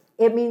us,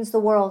 it means the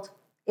world.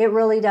 It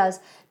really does.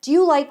 Do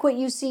you like what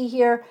you see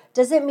here?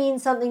 Does it mean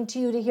something to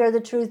you to hear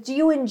the truth? Do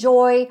you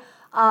enjoy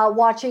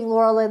watching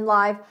Laura Lynn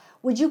Live?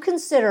 Would you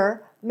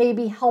consider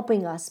maybe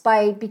helping us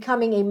by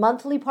becoming a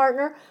monthly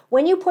partner?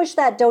 When you push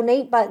that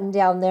donate button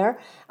down there,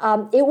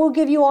 it will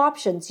give you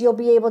options. You'll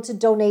be able to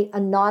donate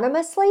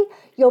anonymously.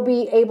 You'll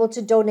be able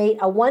to donate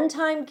a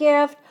one-time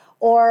gift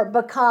or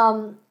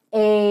become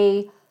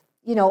a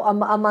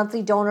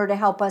monthly donor to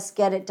help us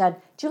get it done.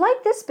 Do you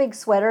like this big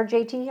sweater,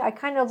 JT? I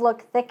kind of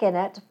look thick in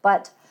it,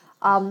 but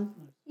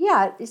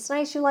yeah, it's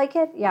nice. You like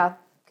it? Yeah,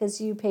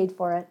 because you paid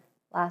for it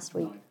last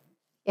week.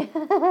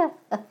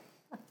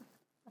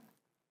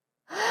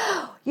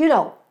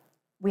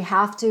 We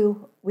have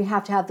to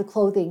have the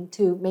clothing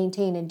to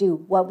maintain and do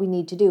what we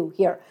need to do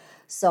here.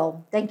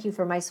 So thank you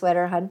for my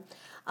sweater, hun.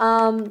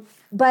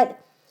 But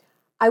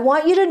I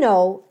want you to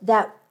know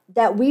that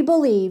we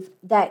believe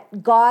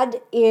that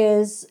God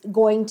is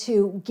going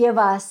to give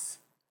us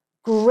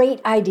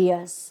great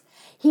ideas.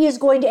 He is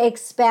going to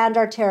expand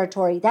our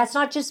territory. That's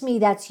not just me,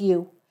 that's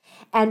you.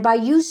 And by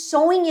you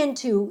sowing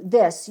into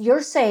this,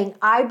 you're saying,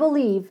 I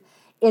believe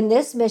in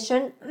this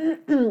mission.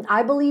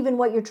 I believe in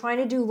what you're trying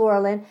to do, Laura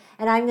Lynn,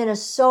 and I'm going to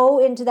sow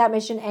into that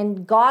mission,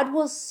 and God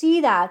will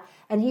see that,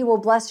 and he will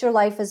bless your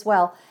life as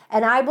well.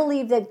 And I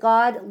believe that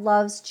God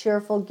loves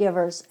cheerful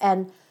givers,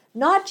 and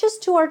not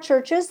just to our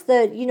churches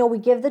that, we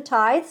give the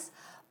tithes,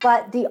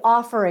 but the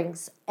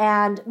offerings.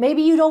 And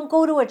maybe you don't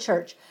go to a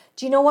church.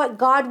 Do you know what?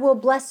 God will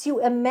bless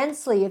you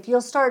immensely if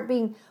you'll start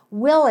being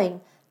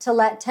willing to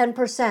let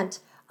 10%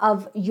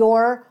 of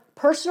your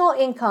personal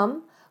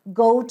income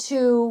go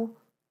to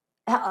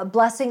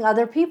blessing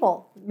other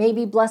people,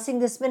 maybe blessing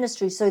this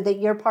ministry so that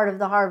you're part of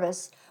the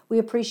harvest. We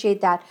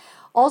appreciate that.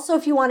 Also,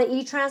 if you want to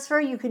e-transfer,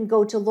 you can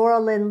go to Laura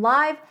Lynn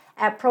Live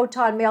at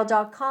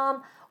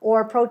protonmail.com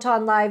or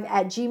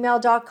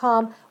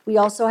protonlive@gmail.com. We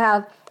also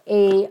have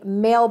a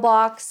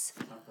mailbox.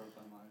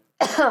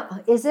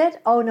 Is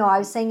it? Oh no, I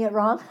was saying it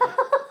wrong.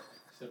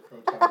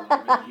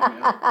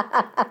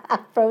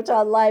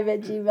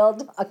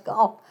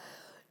 protonlive@gmail.com.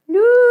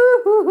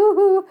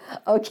 No.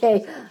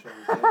 Okay.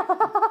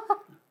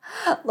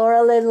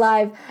 Laura Lynn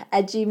Live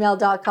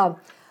 @gmail.com.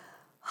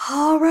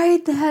 All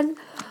right then.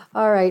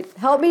 All right.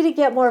 Help me to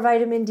get more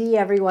vitamin D,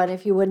 everyone,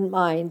 if you wouldn't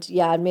mind.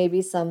 Yeah, and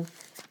maybe some.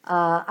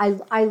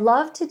 I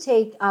love to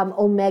take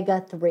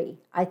omega-3.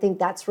 I think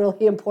that's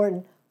really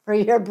important for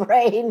your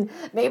brain.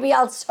 Maybe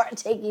I'll start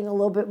taking a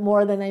little bit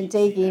more than I'm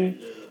taking.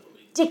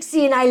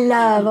 Dixie and I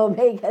love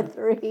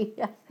omega-3.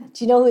 Do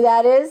you know who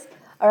that is?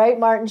 All right,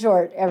 Martin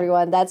Short,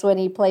 everyone. That's when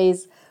he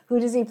plays. Who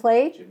does he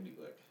play?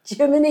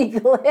 Jiminy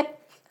Glick.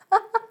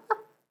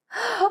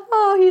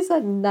 Oh, he's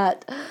a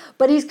nut.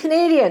 But he's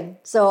Canadian,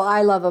 so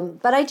I love him.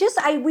 But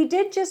we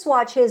did just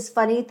watch his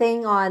funny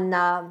thing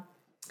on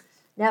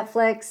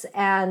Netflix,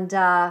 and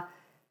I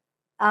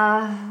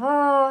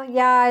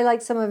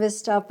like some of his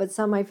stuff, but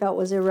some I felt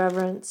was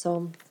irreverent,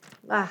 so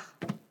I'm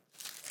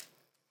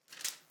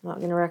not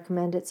going to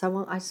recommend it,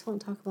 so I just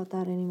won't talk about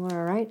that anymore,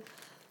 all right?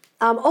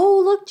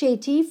 Look,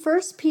 JT,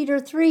 1 Peter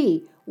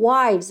 3,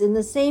 wives, in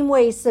the same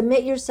way,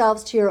 submit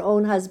yourselves to your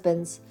own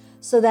husbands,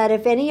 so that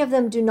if any of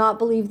them do not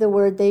believe the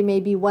word, they may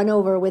be won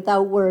over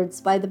without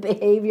words by the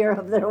behavior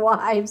of their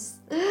wives.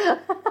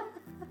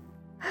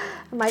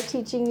 Am I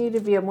teaching you to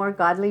be a more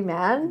godly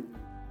man?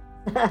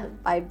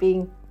 By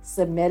being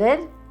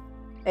submitted?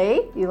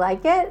 Hey, you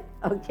like it?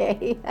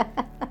 Okay.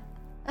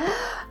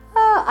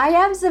 I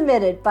am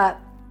submitted, but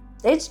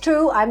it's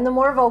true. I'm the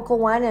more vocal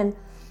one, and,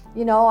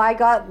 I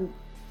got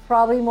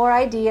probably more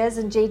ideas,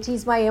 and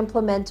JT's my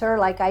implementer.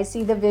 Like, I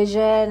see the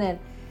vision,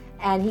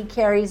 and he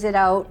carries it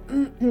out,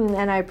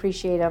 and I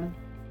appreciate him.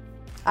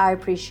 I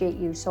appreciate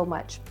you so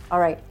much. All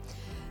right.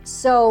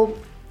 So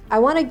I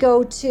want to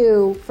go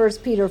to 1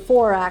 Peter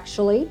 4,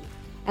 actually.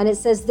 And it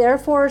says,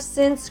 therefore,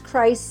 since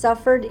Christ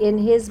suffered in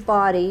his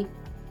body,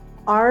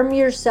 arm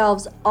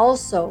yourselves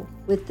also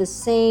with the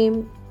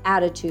same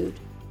attitude.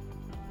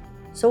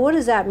 So what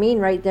does that mean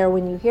right there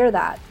when you hear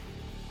that?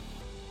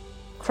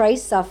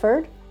 Christ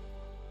suffered.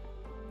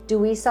 Do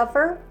we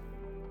suffer?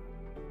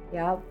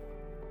 Yeah.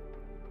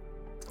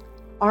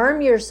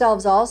 Arm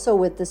yourselves also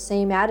with the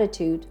same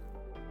attitude.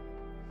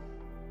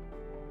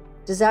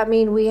 Does that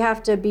mean we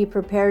have to be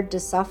prepared to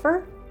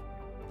suffer?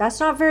 That's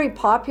not very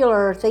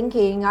popular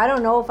thinking. I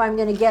don't know if I'm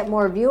going to get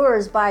more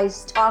viewers by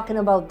talking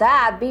about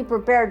that. Be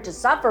prepared to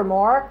suffer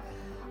more.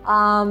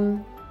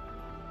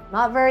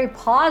 Not very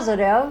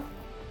positive,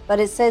 but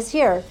it says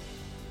here,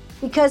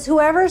 because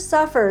whoever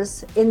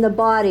suffers in the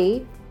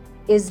body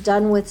is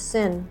done with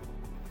sin.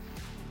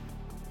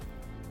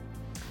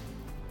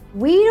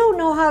 We don't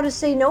know how to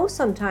say no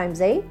sometimes,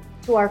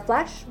 to our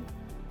flesh.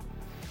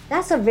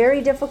 That's a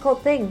very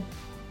difficult thing.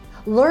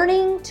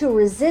 Learning to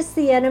resist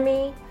the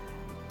enemy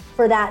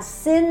for that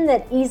sin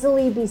that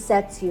easily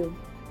besets you.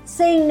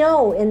 Saying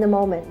no in the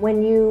moment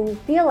when you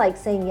feel like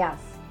saying yes.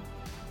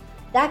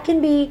 That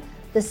can be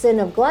the sin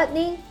of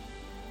gluttony.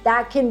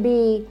 That can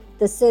be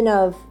the sin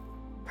of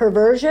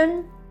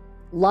perversion,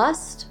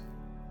 lust.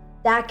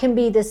 That can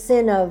be the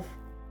sin of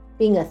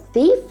being a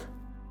thief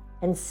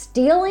and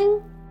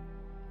stealing.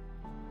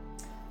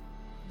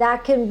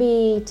 That can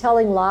be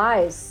telling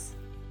lies.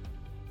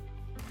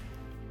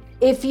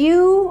 If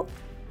you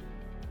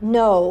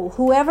know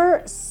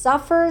whoever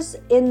suffers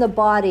in the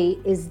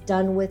body is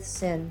done with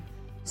sin.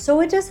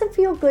 So it doesn't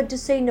feel good to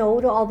say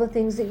no to all the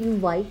things that you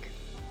like.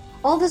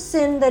 All the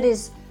sin that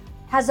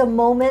has a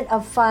moment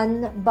of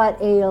fun, but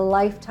a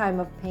lifetime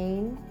of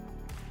pain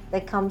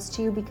that comes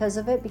to you because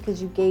of it,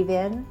 because you gave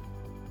in.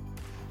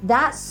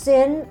 That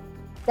sin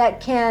that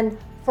can,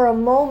 for a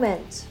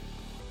moment,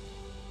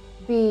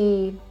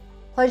 be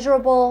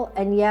pleasurable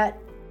and yet,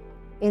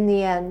 in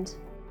the end,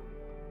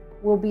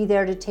 will be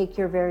there to take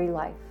your very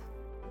life.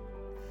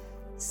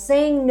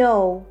 Saying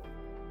no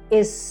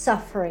is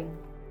suffering,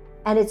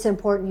 and it's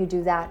important you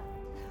do that.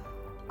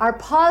 Our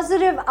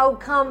positive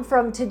outcome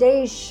from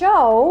today's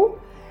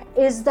show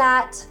is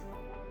that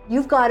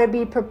you've got to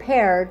be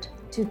prepared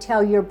to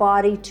tell your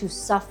body to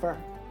suffer.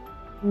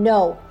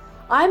 No,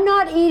 I'm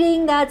not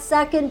eating that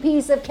second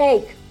piece of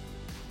cake.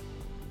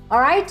 All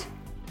right?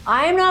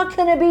 I'm not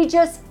going to be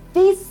just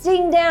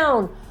feasting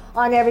down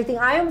on everything.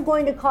 I am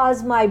going to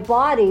cause my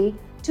body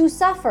to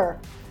suffer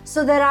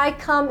so that I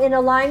come in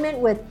alignment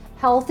with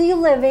healthy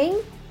living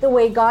the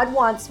way God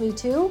wants me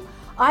to.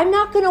 I'm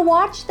not going to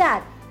watch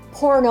that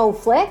porno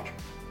flick.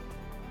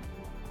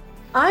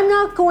 I'm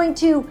not going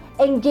to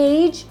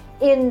engage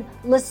in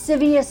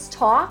lascivious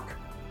talk.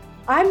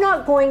 I'm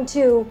not going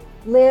to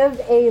live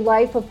a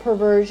life of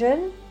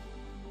perversion,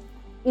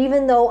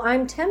 even though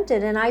I'm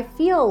tempted and I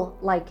feel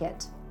like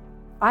it.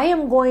 I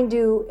am going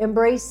to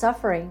embrace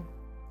suffering.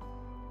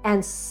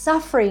 And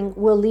suffering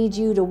will lead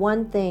you to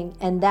one thing,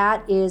 and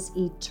that is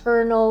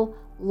eternal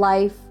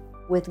life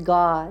with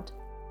God.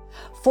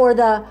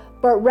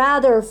 But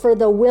rather for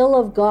the will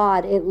of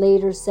God, it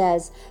later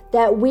says,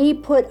 that we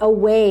put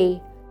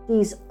away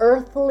these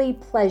earthly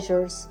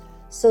pleasures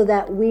so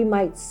that we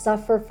might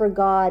suffer for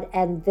God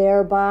and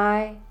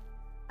thereby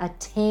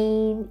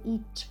attain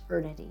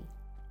eternity.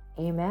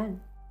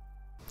 Amen.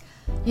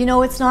 You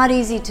know, it's not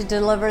easy to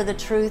deliver the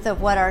truth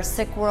of what our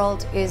sick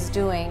world is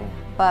doing,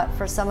 but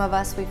for some of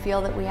us, we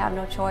feel that we have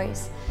no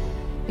choice.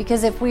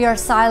 Because if we are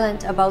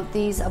silent about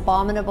these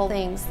abominable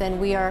things, then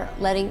we are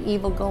letting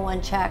evil go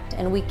unchecked,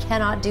 and we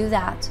cannot do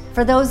that.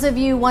 For those of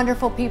you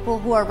wonderful people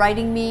who are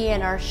writing me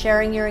and are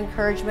sharing your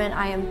encouragement,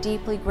 I am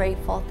deeply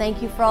grateful.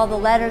 Thank you for all the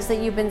letters that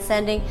you've been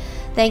sending.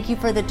 Thank you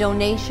for the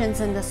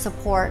donations and the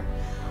support.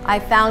 I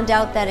found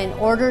out that in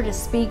order to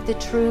speak the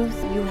truth,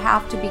 you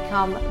have to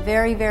become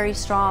very, very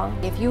strong.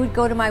 If you would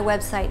go to my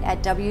website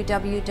at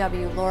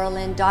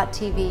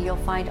www.lauralyn.tv, you'll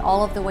find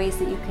all of the ways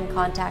that you can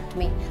contact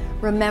me.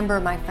 Remember,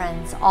 my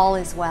friends, all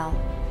is well.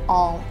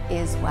 All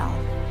is well.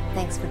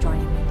 Thanks for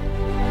joining me.